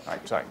 go ahead. All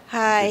right, sorry.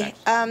 Hi.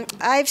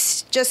 I've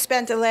just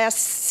spent the last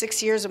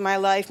 6 years of my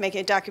life making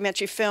a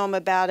documentary film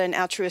about an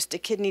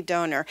altruistic kidney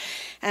donor.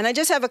 And I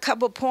just have a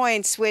couple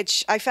points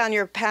which I found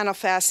your panel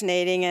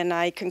fascinating, and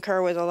I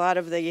concur with a lot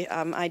of the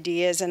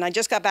ideas. And I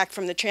just got back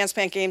from the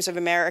Transplant Games of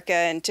America,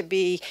 and to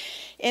be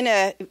in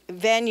a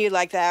venue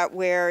like that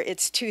where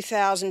it's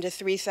 2,000 to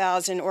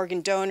 3,000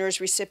 organ donors,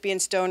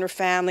 recipients, donor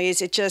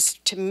families, it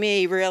just, to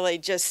me, really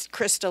just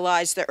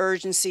crystallized the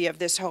urgency of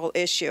this whole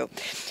issue.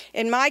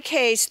 In my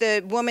case,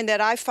 the woman that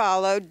I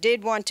followed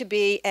did want to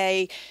be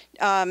a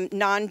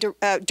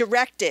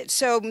non-directed.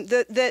 So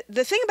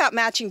the thing about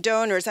matching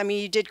donors, I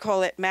mean, you did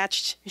call it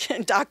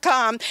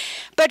match.com,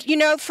 but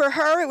for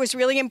her it was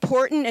really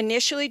important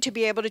initially to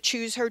be able to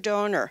choose her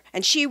donor.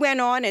 And she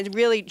went on and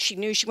really, she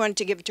knew she wanted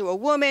to give it to a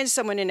woman,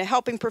 someone in a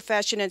helping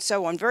profession and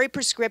so on, very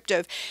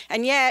prescriptive.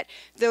 And yet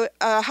the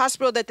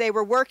hospital that they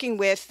were working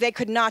with, they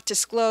could not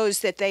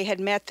disclose that they had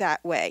met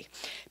that way,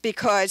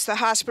 because the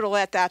hospital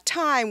at that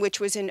time,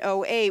 which was in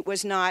 2008,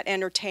 was not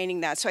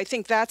entertaining that. So I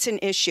think that's an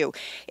issue.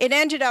 It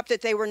ended up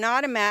that they were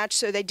not a match,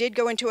 so they did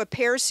go into a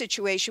pair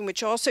situation,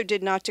 which also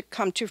did not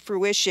come to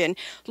fruition.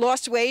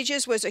 Lost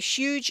wages was a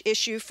huge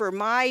issue for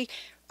my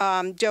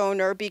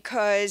donor,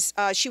 because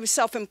she was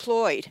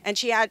self-employed, and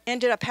she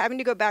ended up having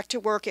to go back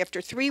to work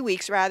after 3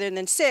 weeks rather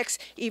than 6,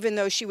 even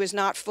though she was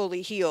not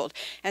fully healed.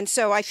 And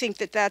so I think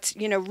that that's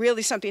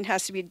really something that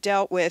has to be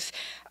dealt with.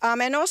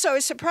 And also, I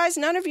was surprised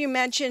none of you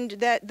mentioned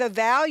that the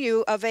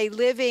value of a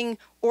living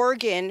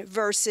organ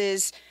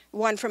versus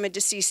one from a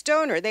deceased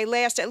donor. They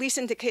last, at least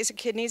in the case of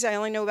kidneys, I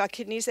only know about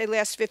kidneys, they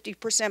last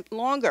 50%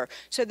 longer.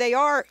 So they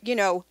are,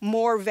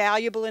 more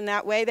valuable in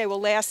that way. They will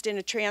last in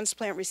a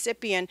transplant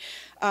recipient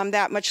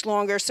that much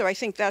longer. So I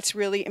think that's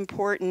really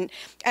important.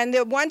 And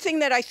the one thing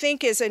that I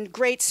think is a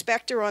great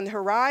specter on the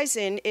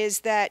horizon is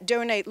that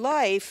Donate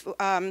Life,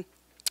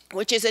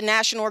 which is a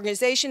national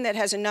organization that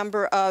has a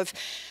number of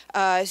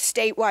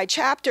statewide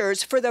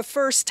chapters, for the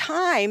first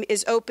time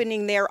is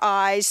opening their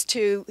eyes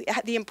to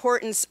the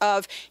importance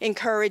of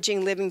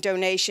encouraging living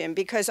donation.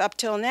 Because up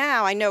till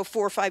now, I know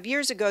 4 or 5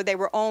 years ago, they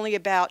were only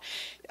about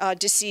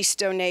deceased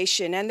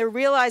donation. And they're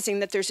realizing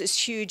that there's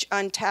this huge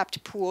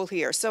untapped pool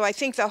here. So I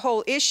think the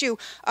whole issue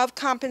of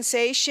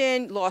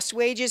compensation, lost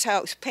wages,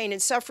 pain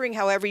and suffering,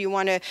 however you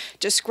want to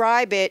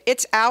describe it,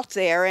 it's out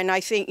there. And I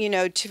think,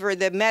 for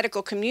the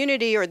medical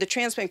community or the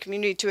transplant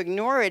community to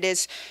ignore it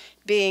is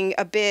being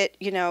a bit,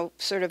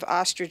 sort of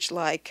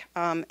ostrich-like.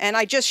 And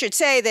I just should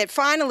say that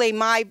finally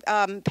my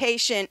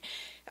patient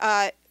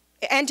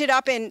ended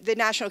up in the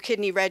National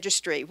Kidney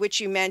Registry, which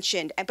you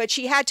mentioned. But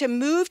she had to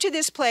move to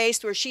this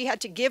place where she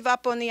had to give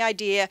up on the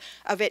idea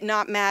of it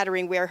not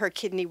mattering where her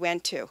kidney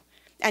went to.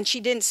 And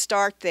she didn't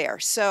start there.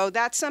 So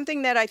that's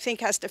something that I think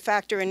has to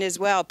factor in as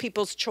well,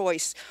 people's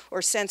choice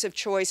or sense of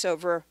choice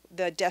over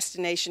the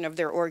destination of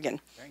their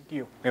organ. Thank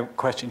you. We have a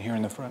question here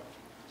in the front.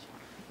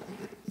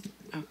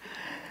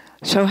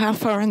 So how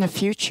far in the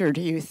future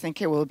do you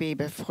think it will be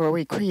before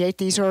we create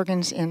these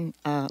organs in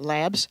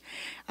labs?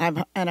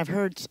 I've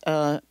heard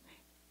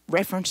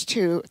reference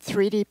to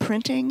 3D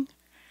printing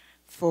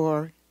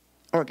for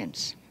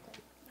organs.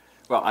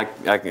 Well,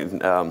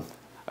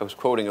 I was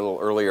quoting a little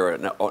earlier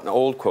an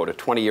old quote, a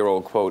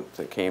 20-year-old quote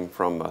that came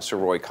from Sir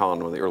Roy Kahn,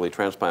 one of the early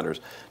transplanters,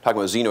 talking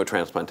about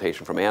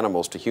xenotransplantation from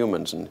animals to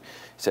humans. And he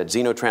said,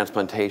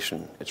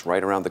 xenotransplantation, it's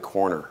right around the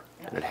corner,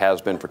 and it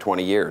has been for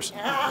 20 years.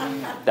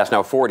 That's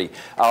now 40.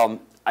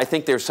 I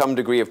think there's some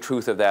degree of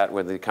truth of that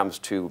when it comes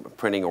to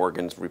printing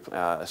organs,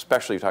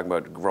 especially talking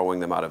about growing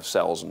them out of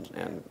cells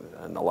and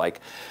the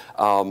like.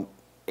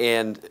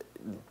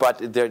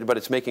 But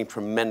it's making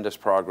tremendous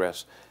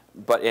progress.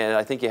 And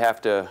I think you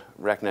have to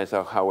recognize,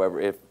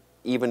 however,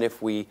 even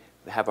if we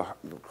have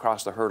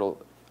crossed the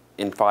hurdle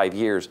in 5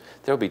 years,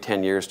 there'll be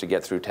 10 years to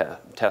get through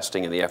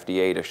testing in the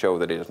FDA to show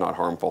that it is not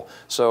harmful.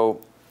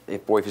 So,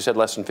 if you said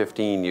less than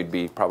 15, you'd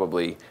be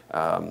probably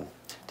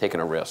taking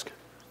a risk.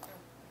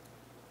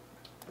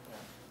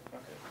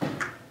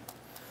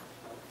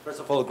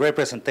 First of all, great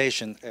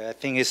presentation. I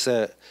think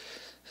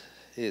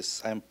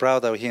I'm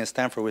proud that here in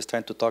Stanford we're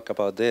starting to talk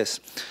about this.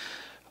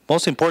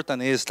 Most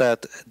important is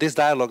that this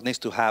dialogue needs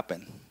to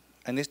happen.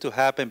 It needs to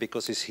happen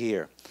because it's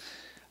here.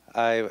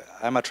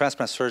 I'm a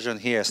transplant surgeon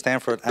here at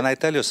Stanford, and I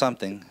tell you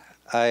something.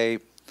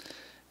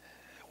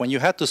 When you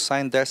have to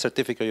sign death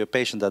certificate of your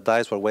patient that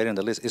dies while waiting on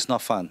the list, it's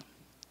not fun.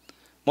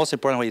 Most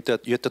importantly,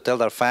 you have to tell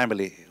that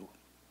family,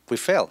 we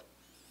failed.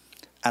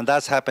 And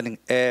that's happening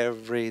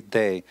every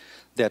day.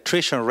 The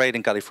attrition rate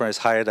in California is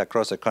higher than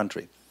across the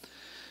country.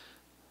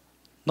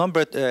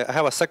 I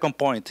have a second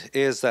point,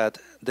 is that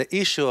the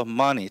issue of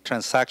money,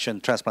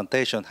 transaction,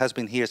 transplantation has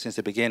been here since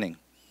the beginning.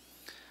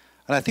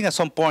 And I think at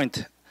some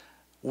point,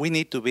 we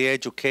need to be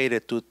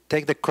educated to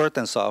take the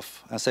curtains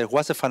off and say,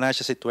 what's the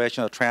financial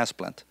situation of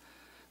transplant?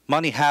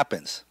 Money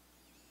happens.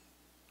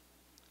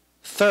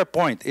 Third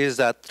point is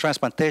that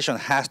transplantation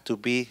has to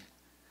be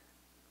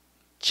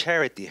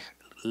charity,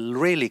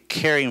 really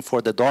caring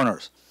for the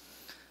donors.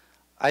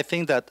 I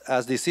think that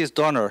as deceased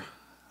donor,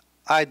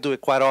 I do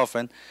it quite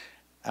often,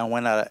 and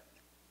when a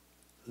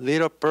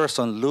little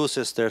person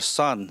loses their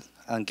son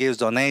and gives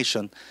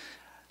donation,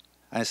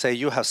 and say,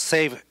 you have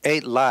saved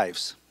 8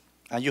 lives,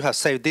 and you have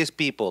saved these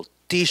people,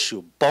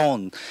 tissue,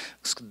 bone,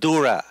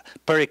 dura,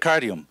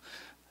 pericardium,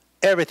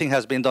 everything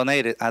has been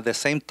donated. At the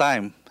same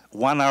time,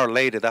 1 hour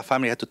later, that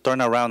family had to turn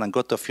around and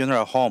go to a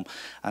funeral home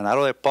and out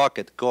of their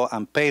pocket go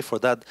and pay for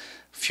that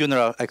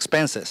funeral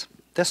expenses.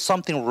 There's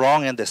something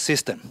wrong in the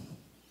system.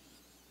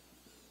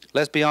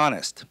 Let's be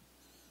honest.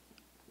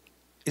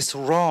 It's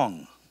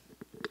wrong.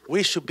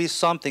 We should be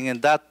something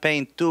in that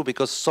pain too,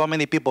 because so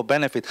many people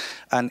benefit,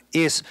 and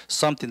is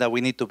something that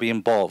we need to be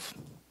involved.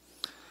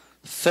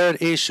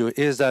 Third issue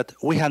is that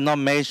we have not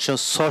mentioned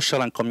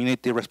social and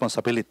community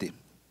responsibility.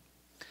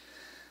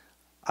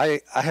 I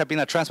have been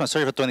a transplant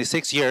surgeon for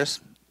 26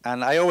 years,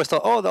 and I always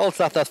thought, oh, that's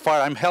not that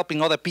far. I'm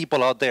helping other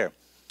people out there.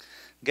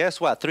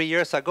 Guess what? 3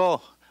 years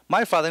ago,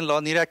 my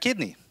father-in-law needed a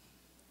kidney.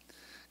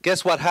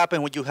 Guess what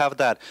happened when you have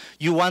that?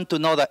 You want to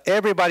know that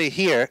everybody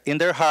here in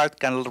their heart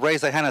can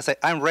raise their hand and say,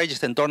 I'm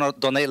registered in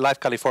Donate Life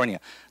California.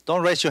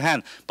 Don't raise your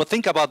hand, but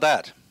think about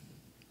that.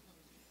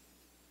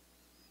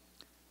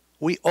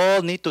 We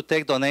all need to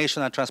take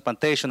donation and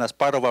transplantation as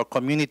part of our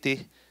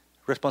community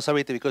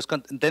responsibility, because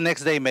the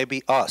next day may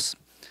be us.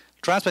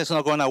 Transplant is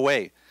not going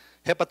away.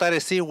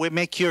 Hepatitis C, we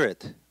may cure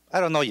it.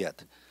 I don't know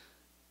yet.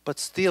 But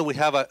still, we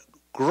have a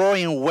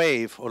growing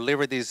wave of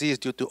liver disease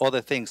due to other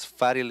things,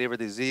 fatty liver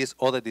disease,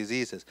 other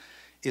diseases,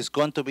 is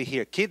going to be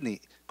here. Kidney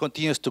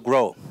continues to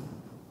grow.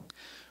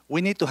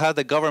 We need to have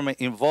the government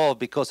involved,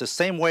 because the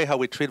same way how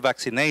we treat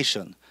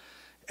vaccination,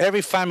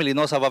 every family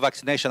knows about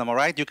vaccination, am I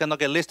right? You cannot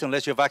get listed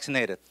unless you're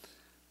vaccinated.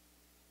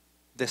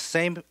 The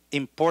same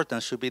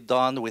importance should be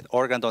done with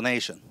organ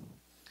donation.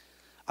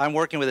 I'm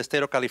working with the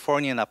state of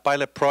California in a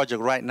pilot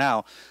project right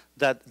now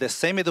that the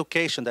same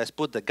education that's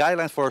put the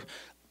guidelines for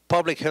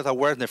public health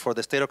awareness for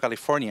the state of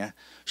California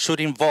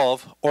should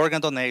involve organ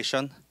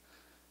donation,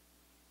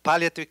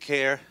 palliative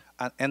care,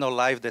 and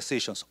end-of-life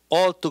decisions,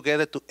 all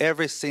together to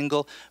every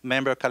single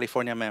member of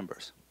California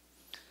members.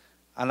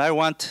 And I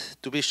want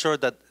to be sure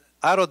that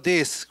out of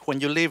this, when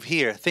you live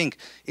here, think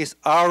it's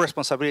our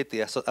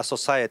responsibility as a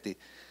society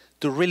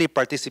to really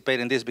participate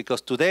in this,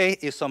 because today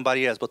is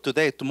somebody else, but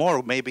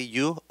tomorrow, maybe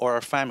you or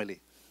our family.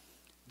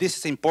 This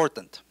is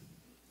important.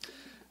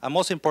 And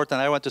most important,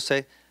 I want to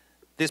say,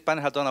 this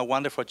panel has done a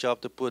wonderful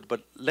job to put,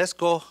 but let's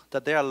go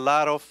that there are a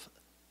lot of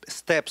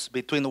steps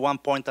between one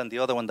point and the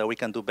other one that we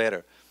can do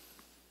better.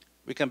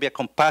 We can be a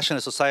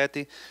compassionate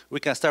society.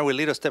 We can start with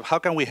little steps. How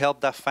can we help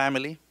that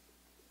family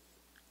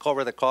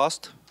cover the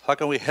cost? How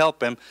can we help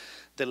them?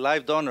 The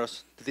live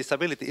donors, the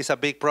disability is a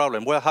big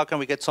problem. Well, how can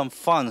we get some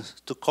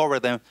funds to cover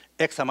them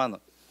X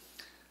amount?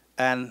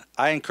 And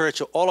I encourage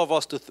all of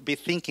us to be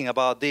thinking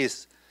about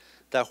this,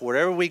 that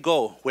wherever we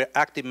go, we're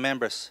active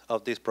members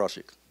of this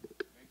project.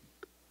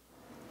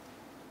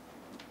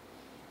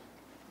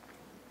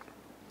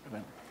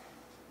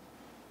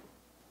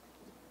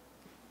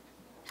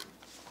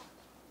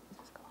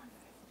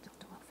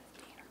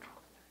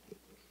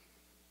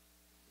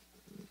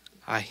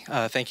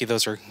 Hi, thank you.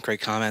 Those are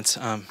great comments.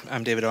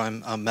 I'm David O.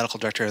 I'm a medical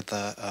director at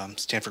the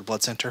Stanford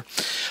Blood Center.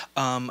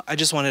 I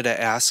just wanted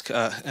to ask,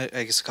 I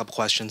guess, a couple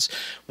questions.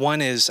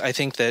 One is, I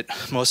think that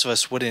most of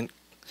us wouldn't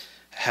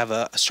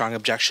have strong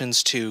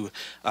objections to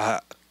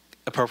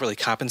appropriately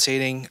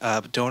compensating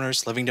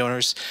donors, living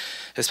donors,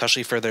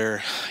 especially for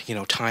their,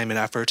 time and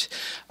effort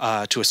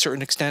to a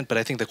certain extent. But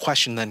I think the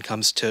question then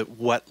comes to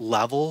what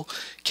level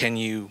can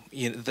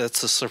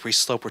that's the slippery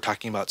slope we're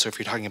talking about. So if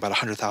you're talking about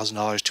 $100,000,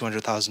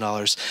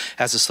 $200,000,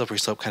 as the slippery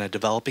slope kind of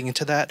developing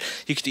into that,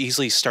 you could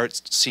easily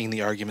start seeing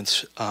the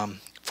arguments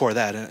for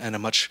that and a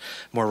much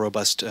more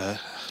robust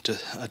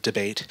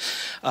debate.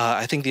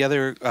 I think the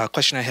other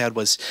question I had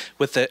was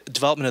with the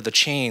development of the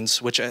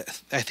chains, which I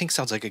think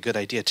sounds like a good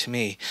idea to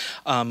me.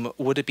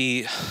 Would it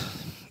be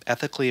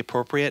ethically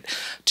appropriate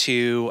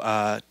to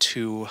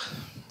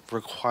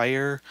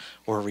require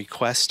or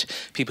request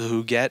people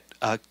who get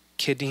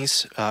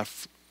kidneys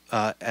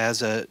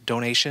as a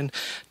donation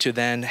to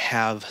then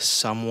have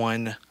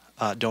someone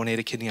donate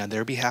a kidney on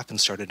their behalf and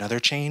start another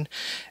chain,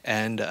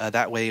 and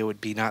that way it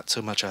would be not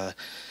so much a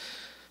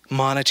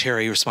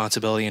monetary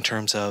responsibility in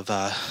terms of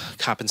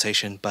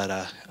compensation,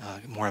 but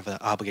more of an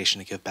obligation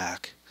to give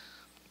back.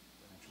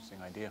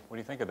 Interesting idea. What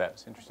do you think of that?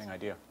 It's an interesting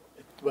idea.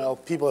 Well,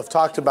 people have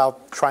talked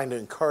about trying to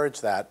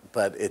encourage that,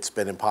 but it's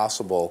been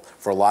impossible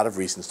for a lot of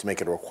reasons to make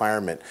it a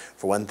requirement.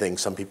 For one thing,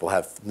 some people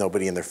have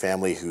nobody in their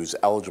family who's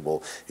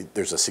eligible.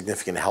 There's a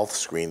significant health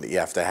screen that you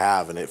have to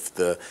have, and if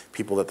the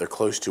people that they're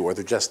close to, or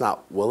they're just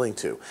not willing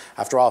to.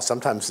 After all,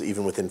 sometimes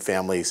even within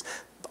families,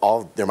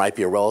 there might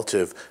be a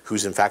relative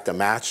who's in fact a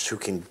match who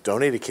can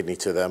donate a kidney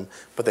to them,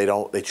 but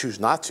they choose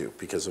not to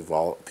because of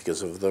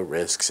the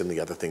risks and the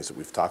other things that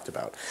we've talked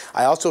about.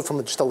 I also,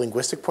 from just a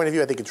linguistic point of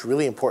view, I think it's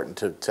really important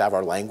to have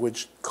our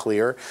language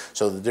clear.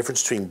 So the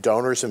difference between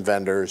donors and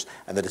vendors,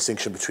 and the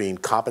distinction between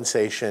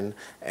compensation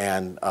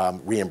and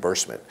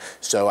reimbursement.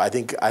 So I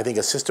think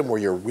a system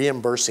where you're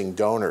reimbursing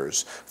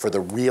donors for the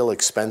real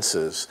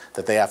expenses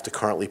that they have to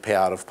currently pay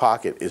out of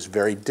pocket is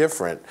very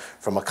different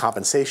from a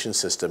compensation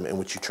system in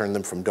which you turn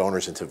them from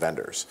donors into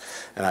vendors.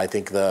 And I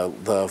think the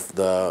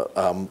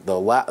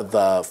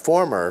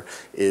former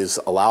is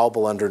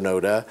allowable under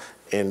NODA,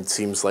 and it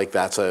seems like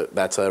that's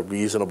a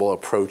reasonable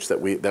approach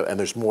and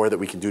there's more that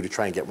we can do to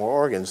try and get more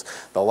organs.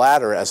 The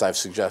latter, as I've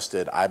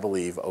suggested, I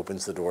believe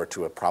opens the door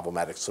to a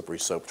problematic slippery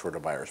slope toward a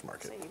buyer's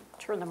market. So you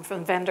turn them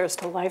from vendors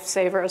to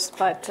lifesavers,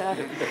 but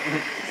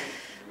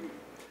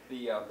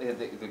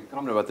The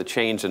comment about the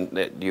chains and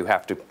that you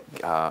have to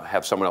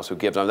have someone else who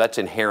gives them, that's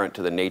inherent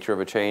to the nature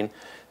of a chain,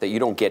 that you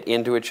don't get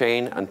into a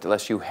chain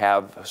unless you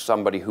have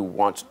somebody who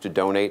wants to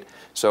donate.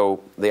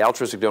 So the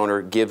altruistic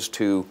donor gives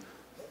to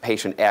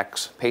patient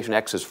X, patient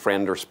X's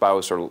friend or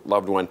spouse or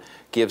loved one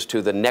gives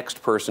to the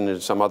next person in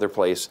some other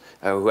place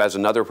who has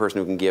another person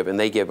who can give, and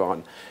they give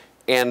on.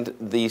 And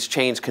these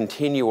chains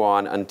continue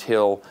on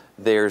until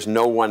there's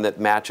no one that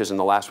matches, and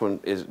the last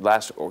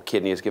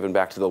kidney is given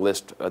back to the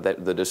list,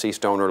 the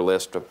deceased donor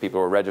list of people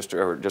who are registered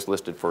or just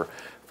listed for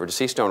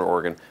deceased donor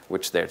organ,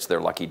 which it's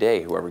their lucky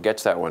day, whoever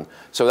gets that one.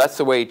 So that's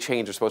the way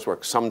chains are supposed to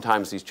work.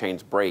 Sometimes these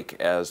chains break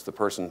as the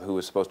person who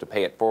is supposed to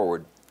pay it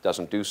forward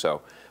doesn't do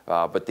so.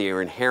 But they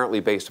are inherently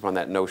based upon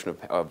that notion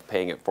of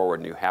paying it forward,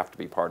 and you have to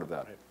be part of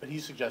that. But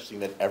he's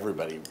suggesting that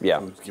everybody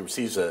who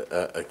receives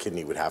a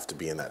kidney would have to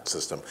be in that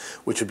system,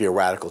 which would be a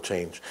radical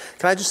change.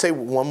 Can I just say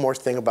one more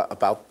thing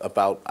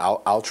about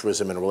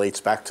altruism, and it relates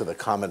back to the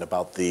comment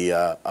about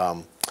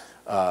from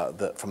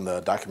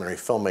the documentary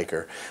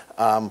filmmaker.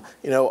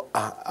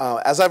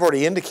 As I've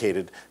already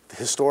indicated,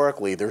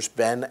 historically there's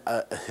been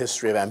a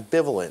history of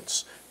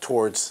ambivalence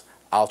towards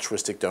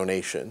altruistic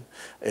donation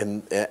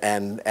and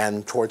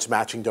towards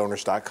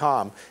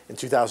matchingdonors.com. In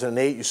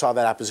 2008, you saw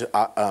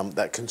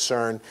that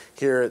concern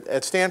here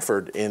at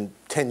Stanford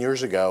 10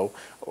 years ago,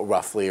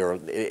 roughly, or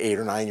 8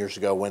 or 9 years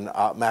ago, when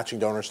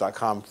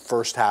matchingdonors.com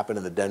first happened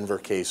in the Denver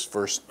case,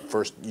 first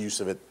use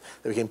of it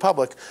that became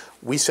public.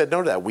 We said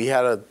no to that. We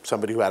had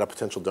somebody who had a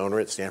potential donor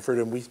at Stanford,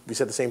 and we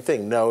said the same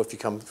thing. No, if you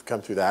come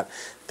through that.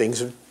 Things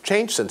have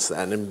changed since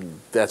then, and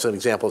that's an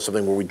example of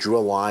something where we drew a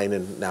line,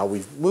 and now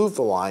we've moved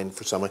the line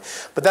for someone.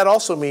 But that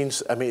also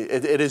means, I mean,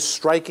 it is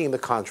striking the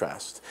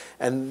contrast,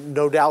 and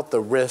no doubt the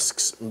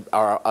risks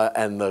are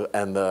and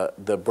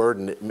the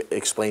burden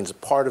explains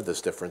part of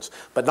this difference,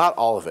 but not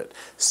all of it.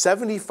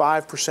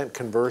 75%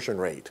 conversion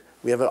rate.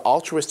 We have an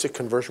altruistic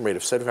conversion rate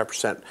of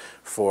 75%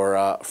 for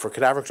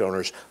cadaveric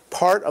donors.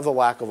 Part of the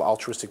lack of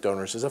altruistic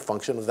donors is a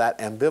function of that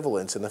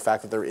ambivalence and the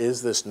fact that there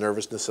is this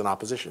nervousness and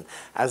opposition.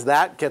 As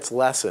that gets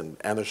lessened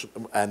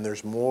and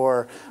there's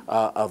more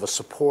of a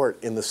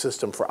support in the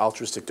system for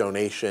altruistic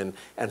donation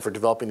and for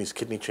developing these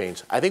kidney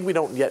chains, I think we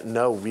don't yet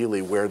know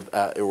really where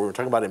we're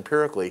talking about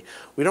empirically.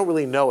 We don't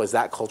really know, as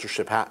that culture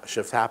shift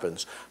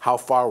happens, how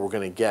far we're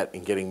going to get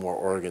in getting more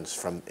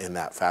organs in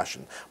that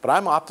fashion. But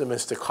I'm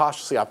optimistic,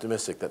 cautiously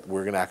optimistic, that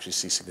we're going to actually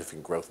see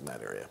significant growth in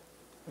that area.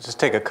 Let's just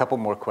take a couple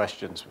more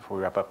questions before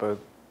we wrap up.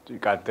 You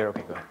got it there?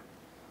 Okay, go ahead.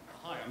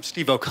 Hi, I'm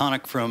Steve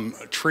O'Connick from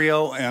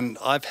Trio, and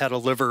I've had a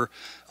liver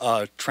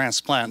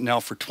transplant now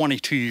for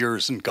 22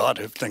 years, and God,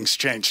 have things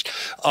changed.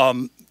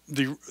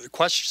 The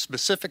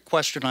specific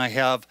question I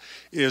have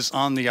is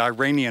on the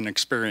Iranian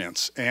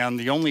experience, and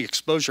the only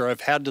exposure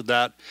I've had to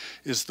that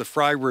is the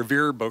Fry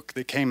Revere book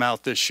that came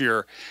out this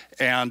year,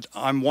 and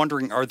I'm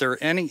wondering, are there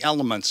any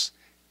elements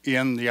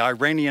in the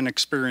Iranian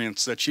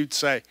experience that you'd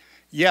say,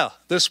 yeah,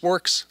 this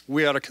works,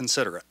 we ought to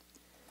consider it?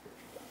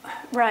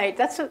 Right.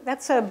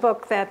 That's a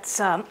book that's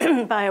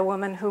by a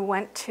woman who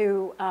went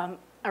to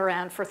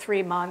Iran for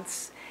 3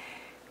 months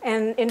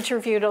and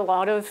interviewed a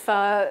lot of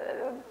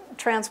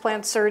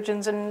transplant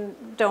surgeons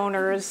and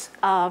donors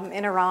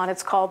in Iran.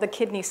 It's called The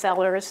Kidney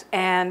Sellers,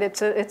 and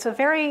it's a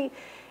very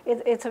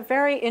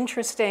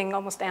interesting,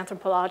 almost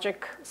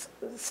anthropologic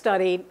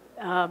study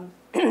and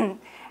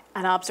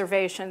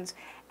observations.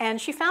 And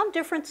she found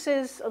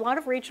differences, a lot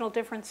of regional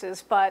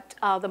differences, but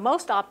the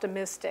most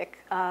optimistic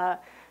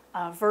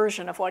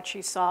version of what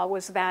she saw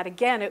was that,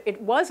 again, it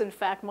was, in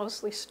fact,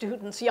 mostly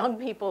students, young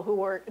people who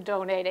were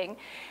donating.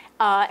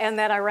 And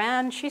that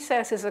Iran, she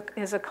says,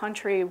 is a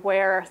country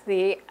where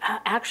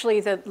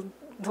actually the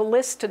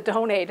list to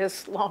donate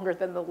is longer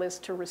than the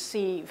list to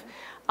receive.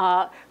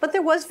 But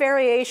there was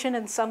variation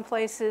in some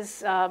places.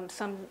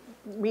 Some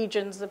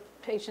regions,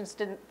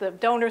 the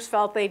donors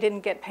felt they didn't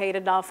get paid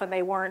enough and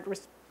they weren't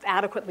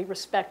adequately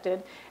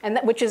respected, and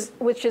which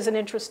is an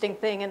interesting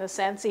thing in a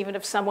sense. Even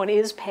if someone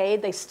is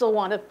paid, they still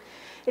want to.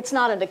 It's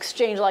not an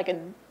exchange like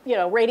in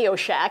Radio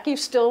Shack.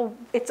 It's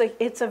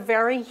a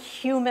very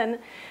human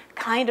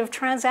kind of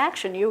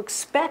transaction. You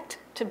expect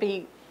to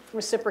be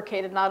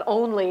reciprocated not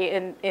only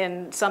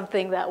in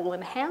something that will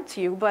enhance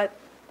you, but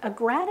a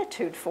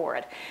gratitude for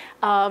it.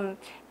 But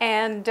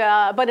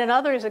in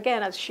others,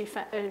 again, as she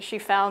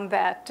found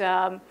that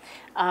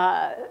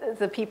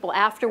the people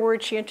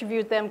afterwards, she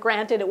interviewed them.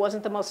 Granted, it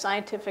wasn't the most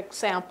scientific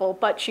sample,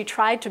 but she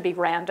tried to be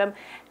random,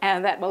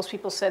 and that most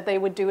people said they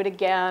would do it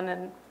again.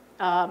 And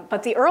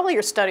but the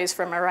earlier studies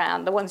from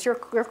Iran, the ones you're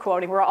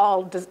quoting, were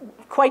all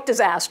quite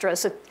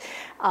disastrous.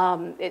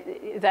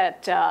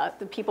 That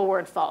the people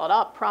weren't followed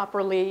up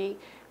properly,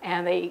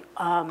 and they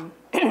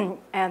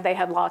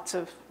had lots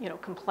of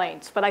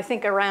complaints. But I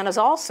think Iran has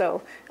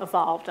also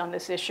evolved on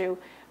this issue.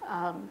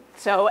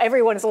 So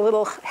everyone is a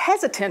little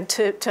hesitant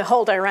to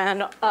hold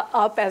Iran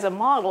up as a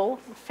model,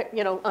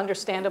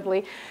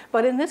 understandably.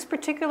 But in this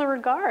particular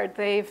regard,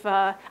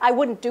 I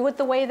wouldn't do it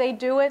the way they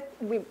do it.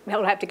 We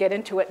don't have to get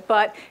into it,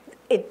 but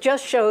it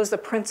just shows the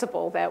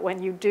principle that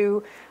when you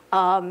do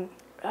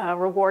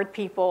reward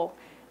people,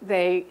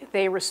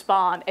 they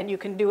respond, and you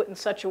can do it in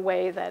such a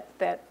way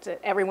that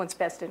everyone's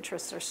best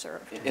interests are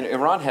served. And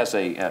Iran has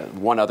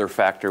one other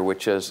factor,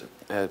 which is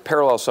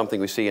parallels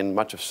something we see in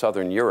much of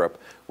southern Europe,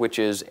 which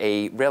is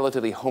a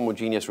relatively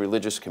homogeneous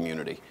religious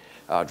community,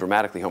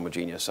 dramatically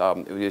homogeneous.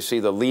 You see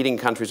the leading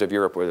countries of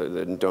Europe where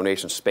the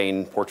donations,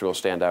 Spain, Portugal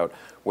stand out,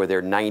 where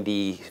they're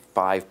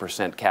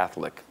 95%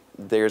 Catholic.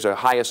 There's a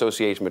high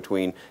association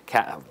between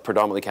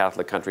predominantly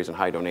Catholic countries and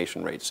high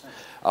donation rates.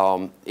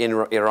 In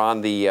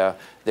Iran, in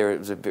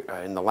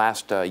the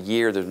last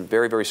year, there's been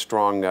very, very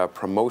strong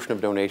promotion of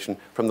donation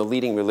from the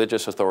leading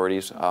religious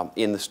authorities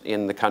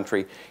in the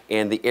country.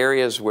 And the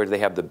areas where they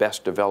have the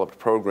best developed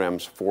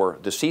programs for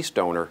deceased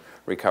donor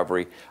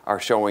recovery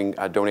are showing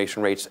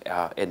donation rates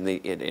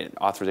in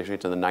authorization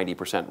rates in the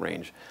 90%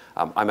 range.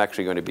 I'm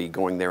actually going to be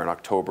going there in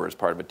October as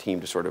part of a team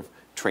to sort of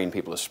train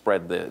people to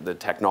spread the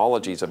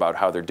technologies about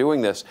how they're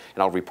doing this,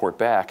 and I'll report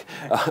back.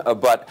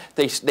 But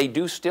they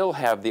do still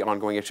have the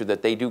ongoing issue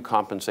that they do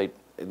compensate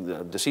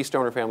deceased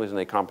donor families and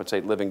they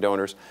compensate living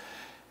donors.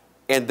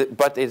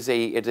 But it's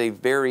a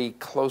very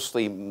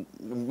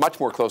much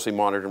more closely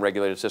monitored and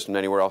regulated system than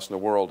anywhere else in the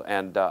world.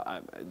 And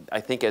I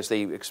think as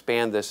they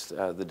expand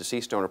the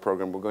deceased donor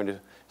program, we're going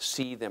to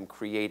see them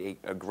create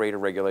a greater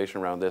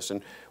regulation around this.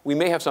 And we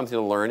may have something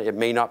to learn. It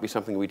may not be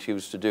something we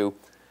choose to do.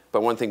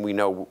 But one thing we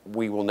know,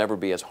 we will never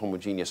be as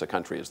homogeneous a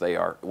country as they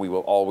are. We will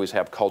always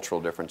have cultural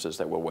differences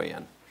that will weigh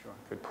in. Sure,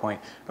 good point.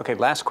 Okay,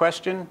 last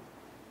question.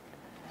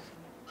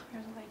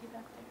 There's a lady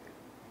back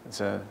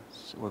there.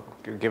 We'll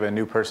give a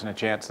new person a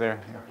chance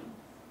there. Yeah.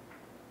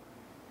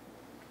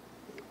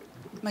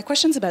 My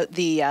question's about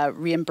the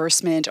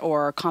reimbursement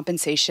or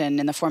compensation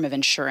in the form of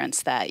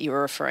insurance that you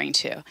were referring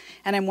to.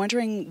 And I'm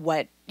wondering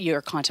what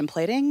you're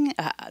contemplating,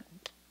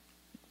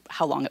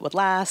 how long it would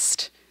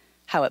last,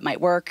 how it might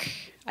work.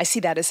 I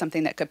see that as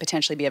something that could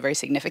potentially be a very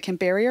significant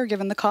barrier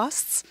given the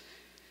costs.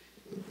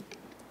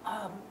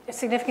 A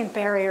significant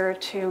barrier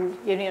to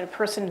a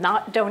person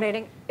not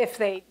donating if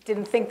they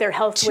didn't think their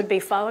health would be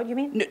followed, you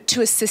mean?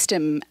 To a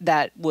system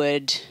that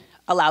would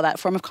allow that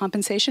form of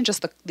compensation,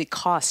 just the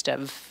cost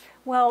of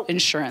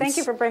insurance. Thank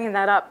you for bringing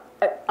that up.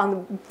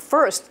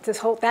 First,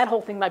 that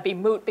whole thing might be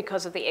moot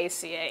because of the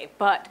ACA,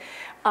 but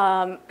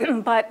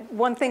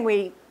one thing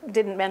we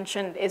didn't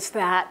mention is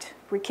that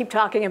we keep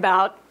talking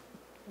about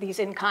these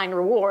in-kind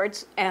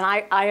rewards, and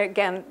I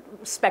again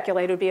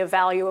speculate it would be a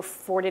value of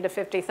 $40,000 to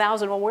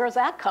 $50,000. Well, where is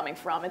that coming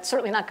from? It's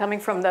certainly not coming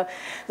from the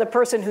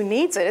person who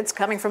needs it. It's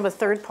coming from a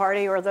third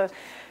party or the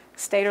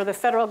state or the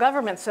federal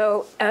government.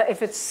 So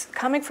if it's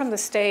coming from the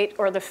state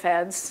or the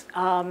feds,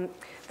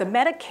 the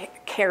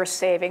Medicare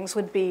savings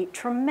would be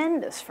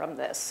tremendous from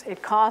this.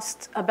 It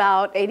costs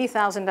about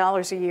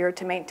 $80,000 a year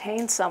to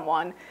maintain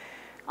someone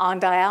on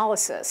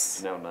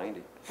dialysis. Now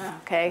 90.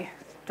 Okay,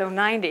 so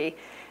 90.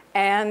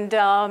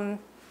 And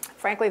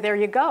frankly, there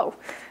you go.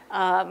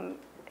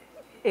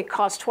 It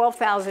costs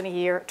 $12,000 a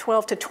year,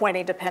 12 to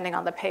 20 depending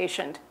on the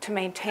patient, to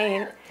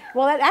maintain.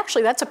 Well,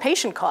 that's a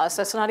patient cost.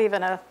 That's not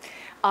even a.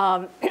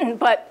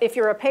 But if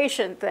you're a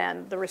patient,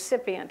 then the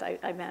recipient,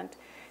 I meant,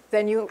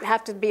 then you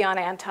have to be on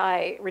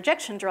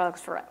anti-rejection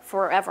drugs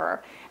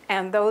forever,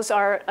 and those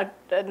are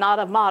not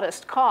a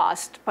modest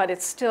cost. But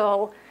it's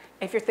still,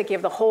 if you're thinking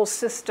of the whole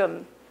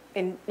system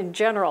in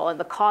general and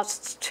the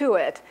costs to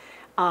it,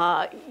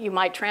 you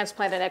might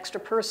transplant an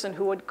extra person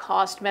who would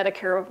cost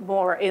Medicare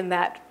more in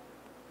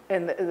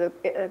the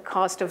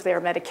cost of their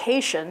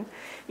medication,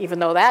 even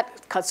though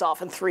that cuts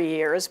off in 3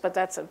 years, but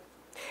that's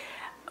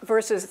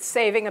versus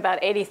saving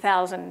about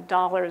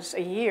 $80,000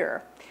 a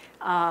year.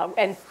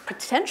 And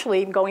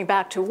potentially going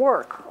back to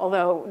work,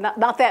 although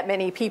not that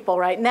many people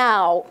right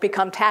now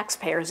become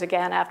taxpayers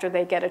again after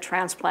they get a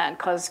transplant,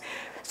 because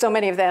so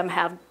many of them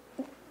have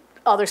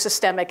other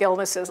systemic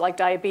illnesses like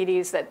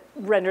diabetes that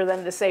render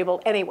them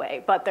disabled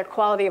anyway. But their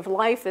quality of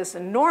life is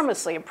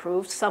enormously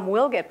improved. Some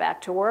will get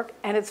back to work,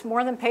 and it's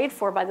more than paid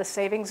for by the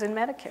savings in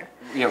Medicare.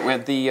 Yeah,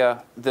 with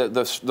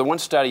the one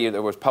study that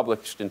was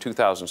published in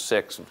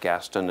 2006,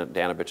 Gaston,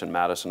 Danovich, and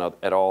Madison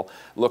et al.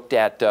 Looked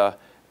at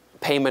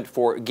payment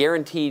for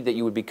guaranteed that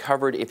you would be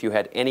covered if you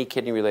had any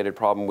kidney-related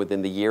problem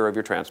within the year of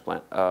your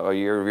transplant, a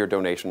year of your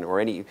donation, or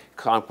any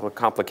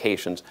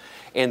complications,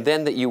 and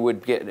then that you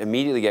would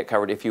immediately get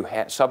covered if you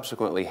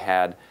subsequently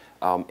had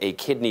a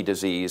kidney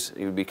disease.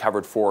 You would be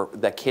covered for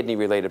the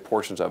kidney-related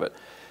portions of it.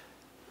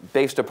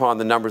 Based upon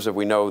the numbers that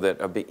we know that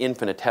of the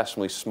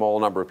infinitesimally small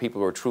number of people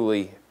who are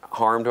truly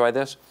harmed by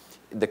this,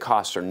 the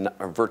costs are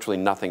virtually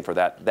nothing for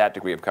that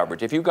degree of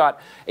coverage. If you got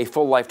a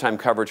full lifetime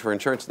coverage for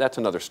insurance, that's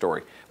another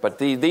story. But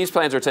these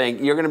plans are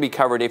saying you're going to be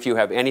covered if you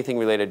have anything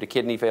related to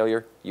kidney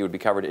failure. You would be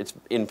covered. It's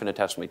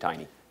infinitesimally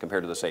tiny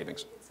compared to the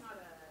savings. It's not a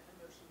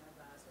notion of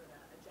sort of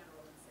a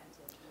general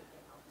incentive to get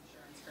health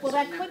insurance. Well,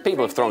 that could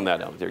people have thrown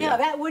that out there. Yeah,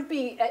 that would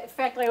be. In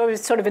fact, I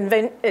always sort of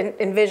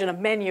envision a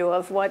menu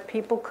of what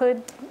people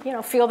could,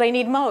 feel they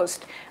need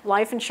most.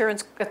 Life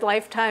insurance,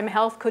 lifetime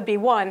health could be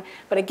one.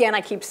 But again,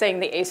 I keep saying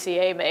the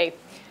ACA may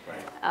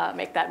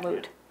make that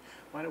moot.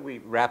 Why don't we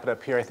wrap it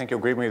up here? I think you'll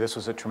agree with me this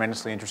was a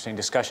tremendously interesting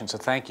discussion. So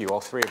thank you,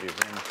 all three of you,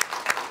 very much.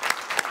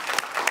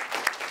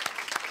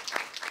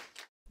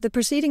 The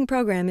preceding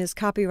program is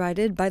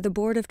copyrighted by the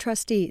Board of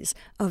Trustees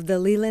of the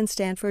Leland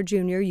Stanford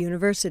Junior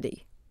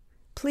University.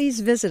 Please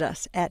visit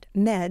us at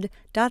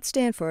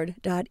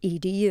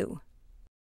med.stanford.edu.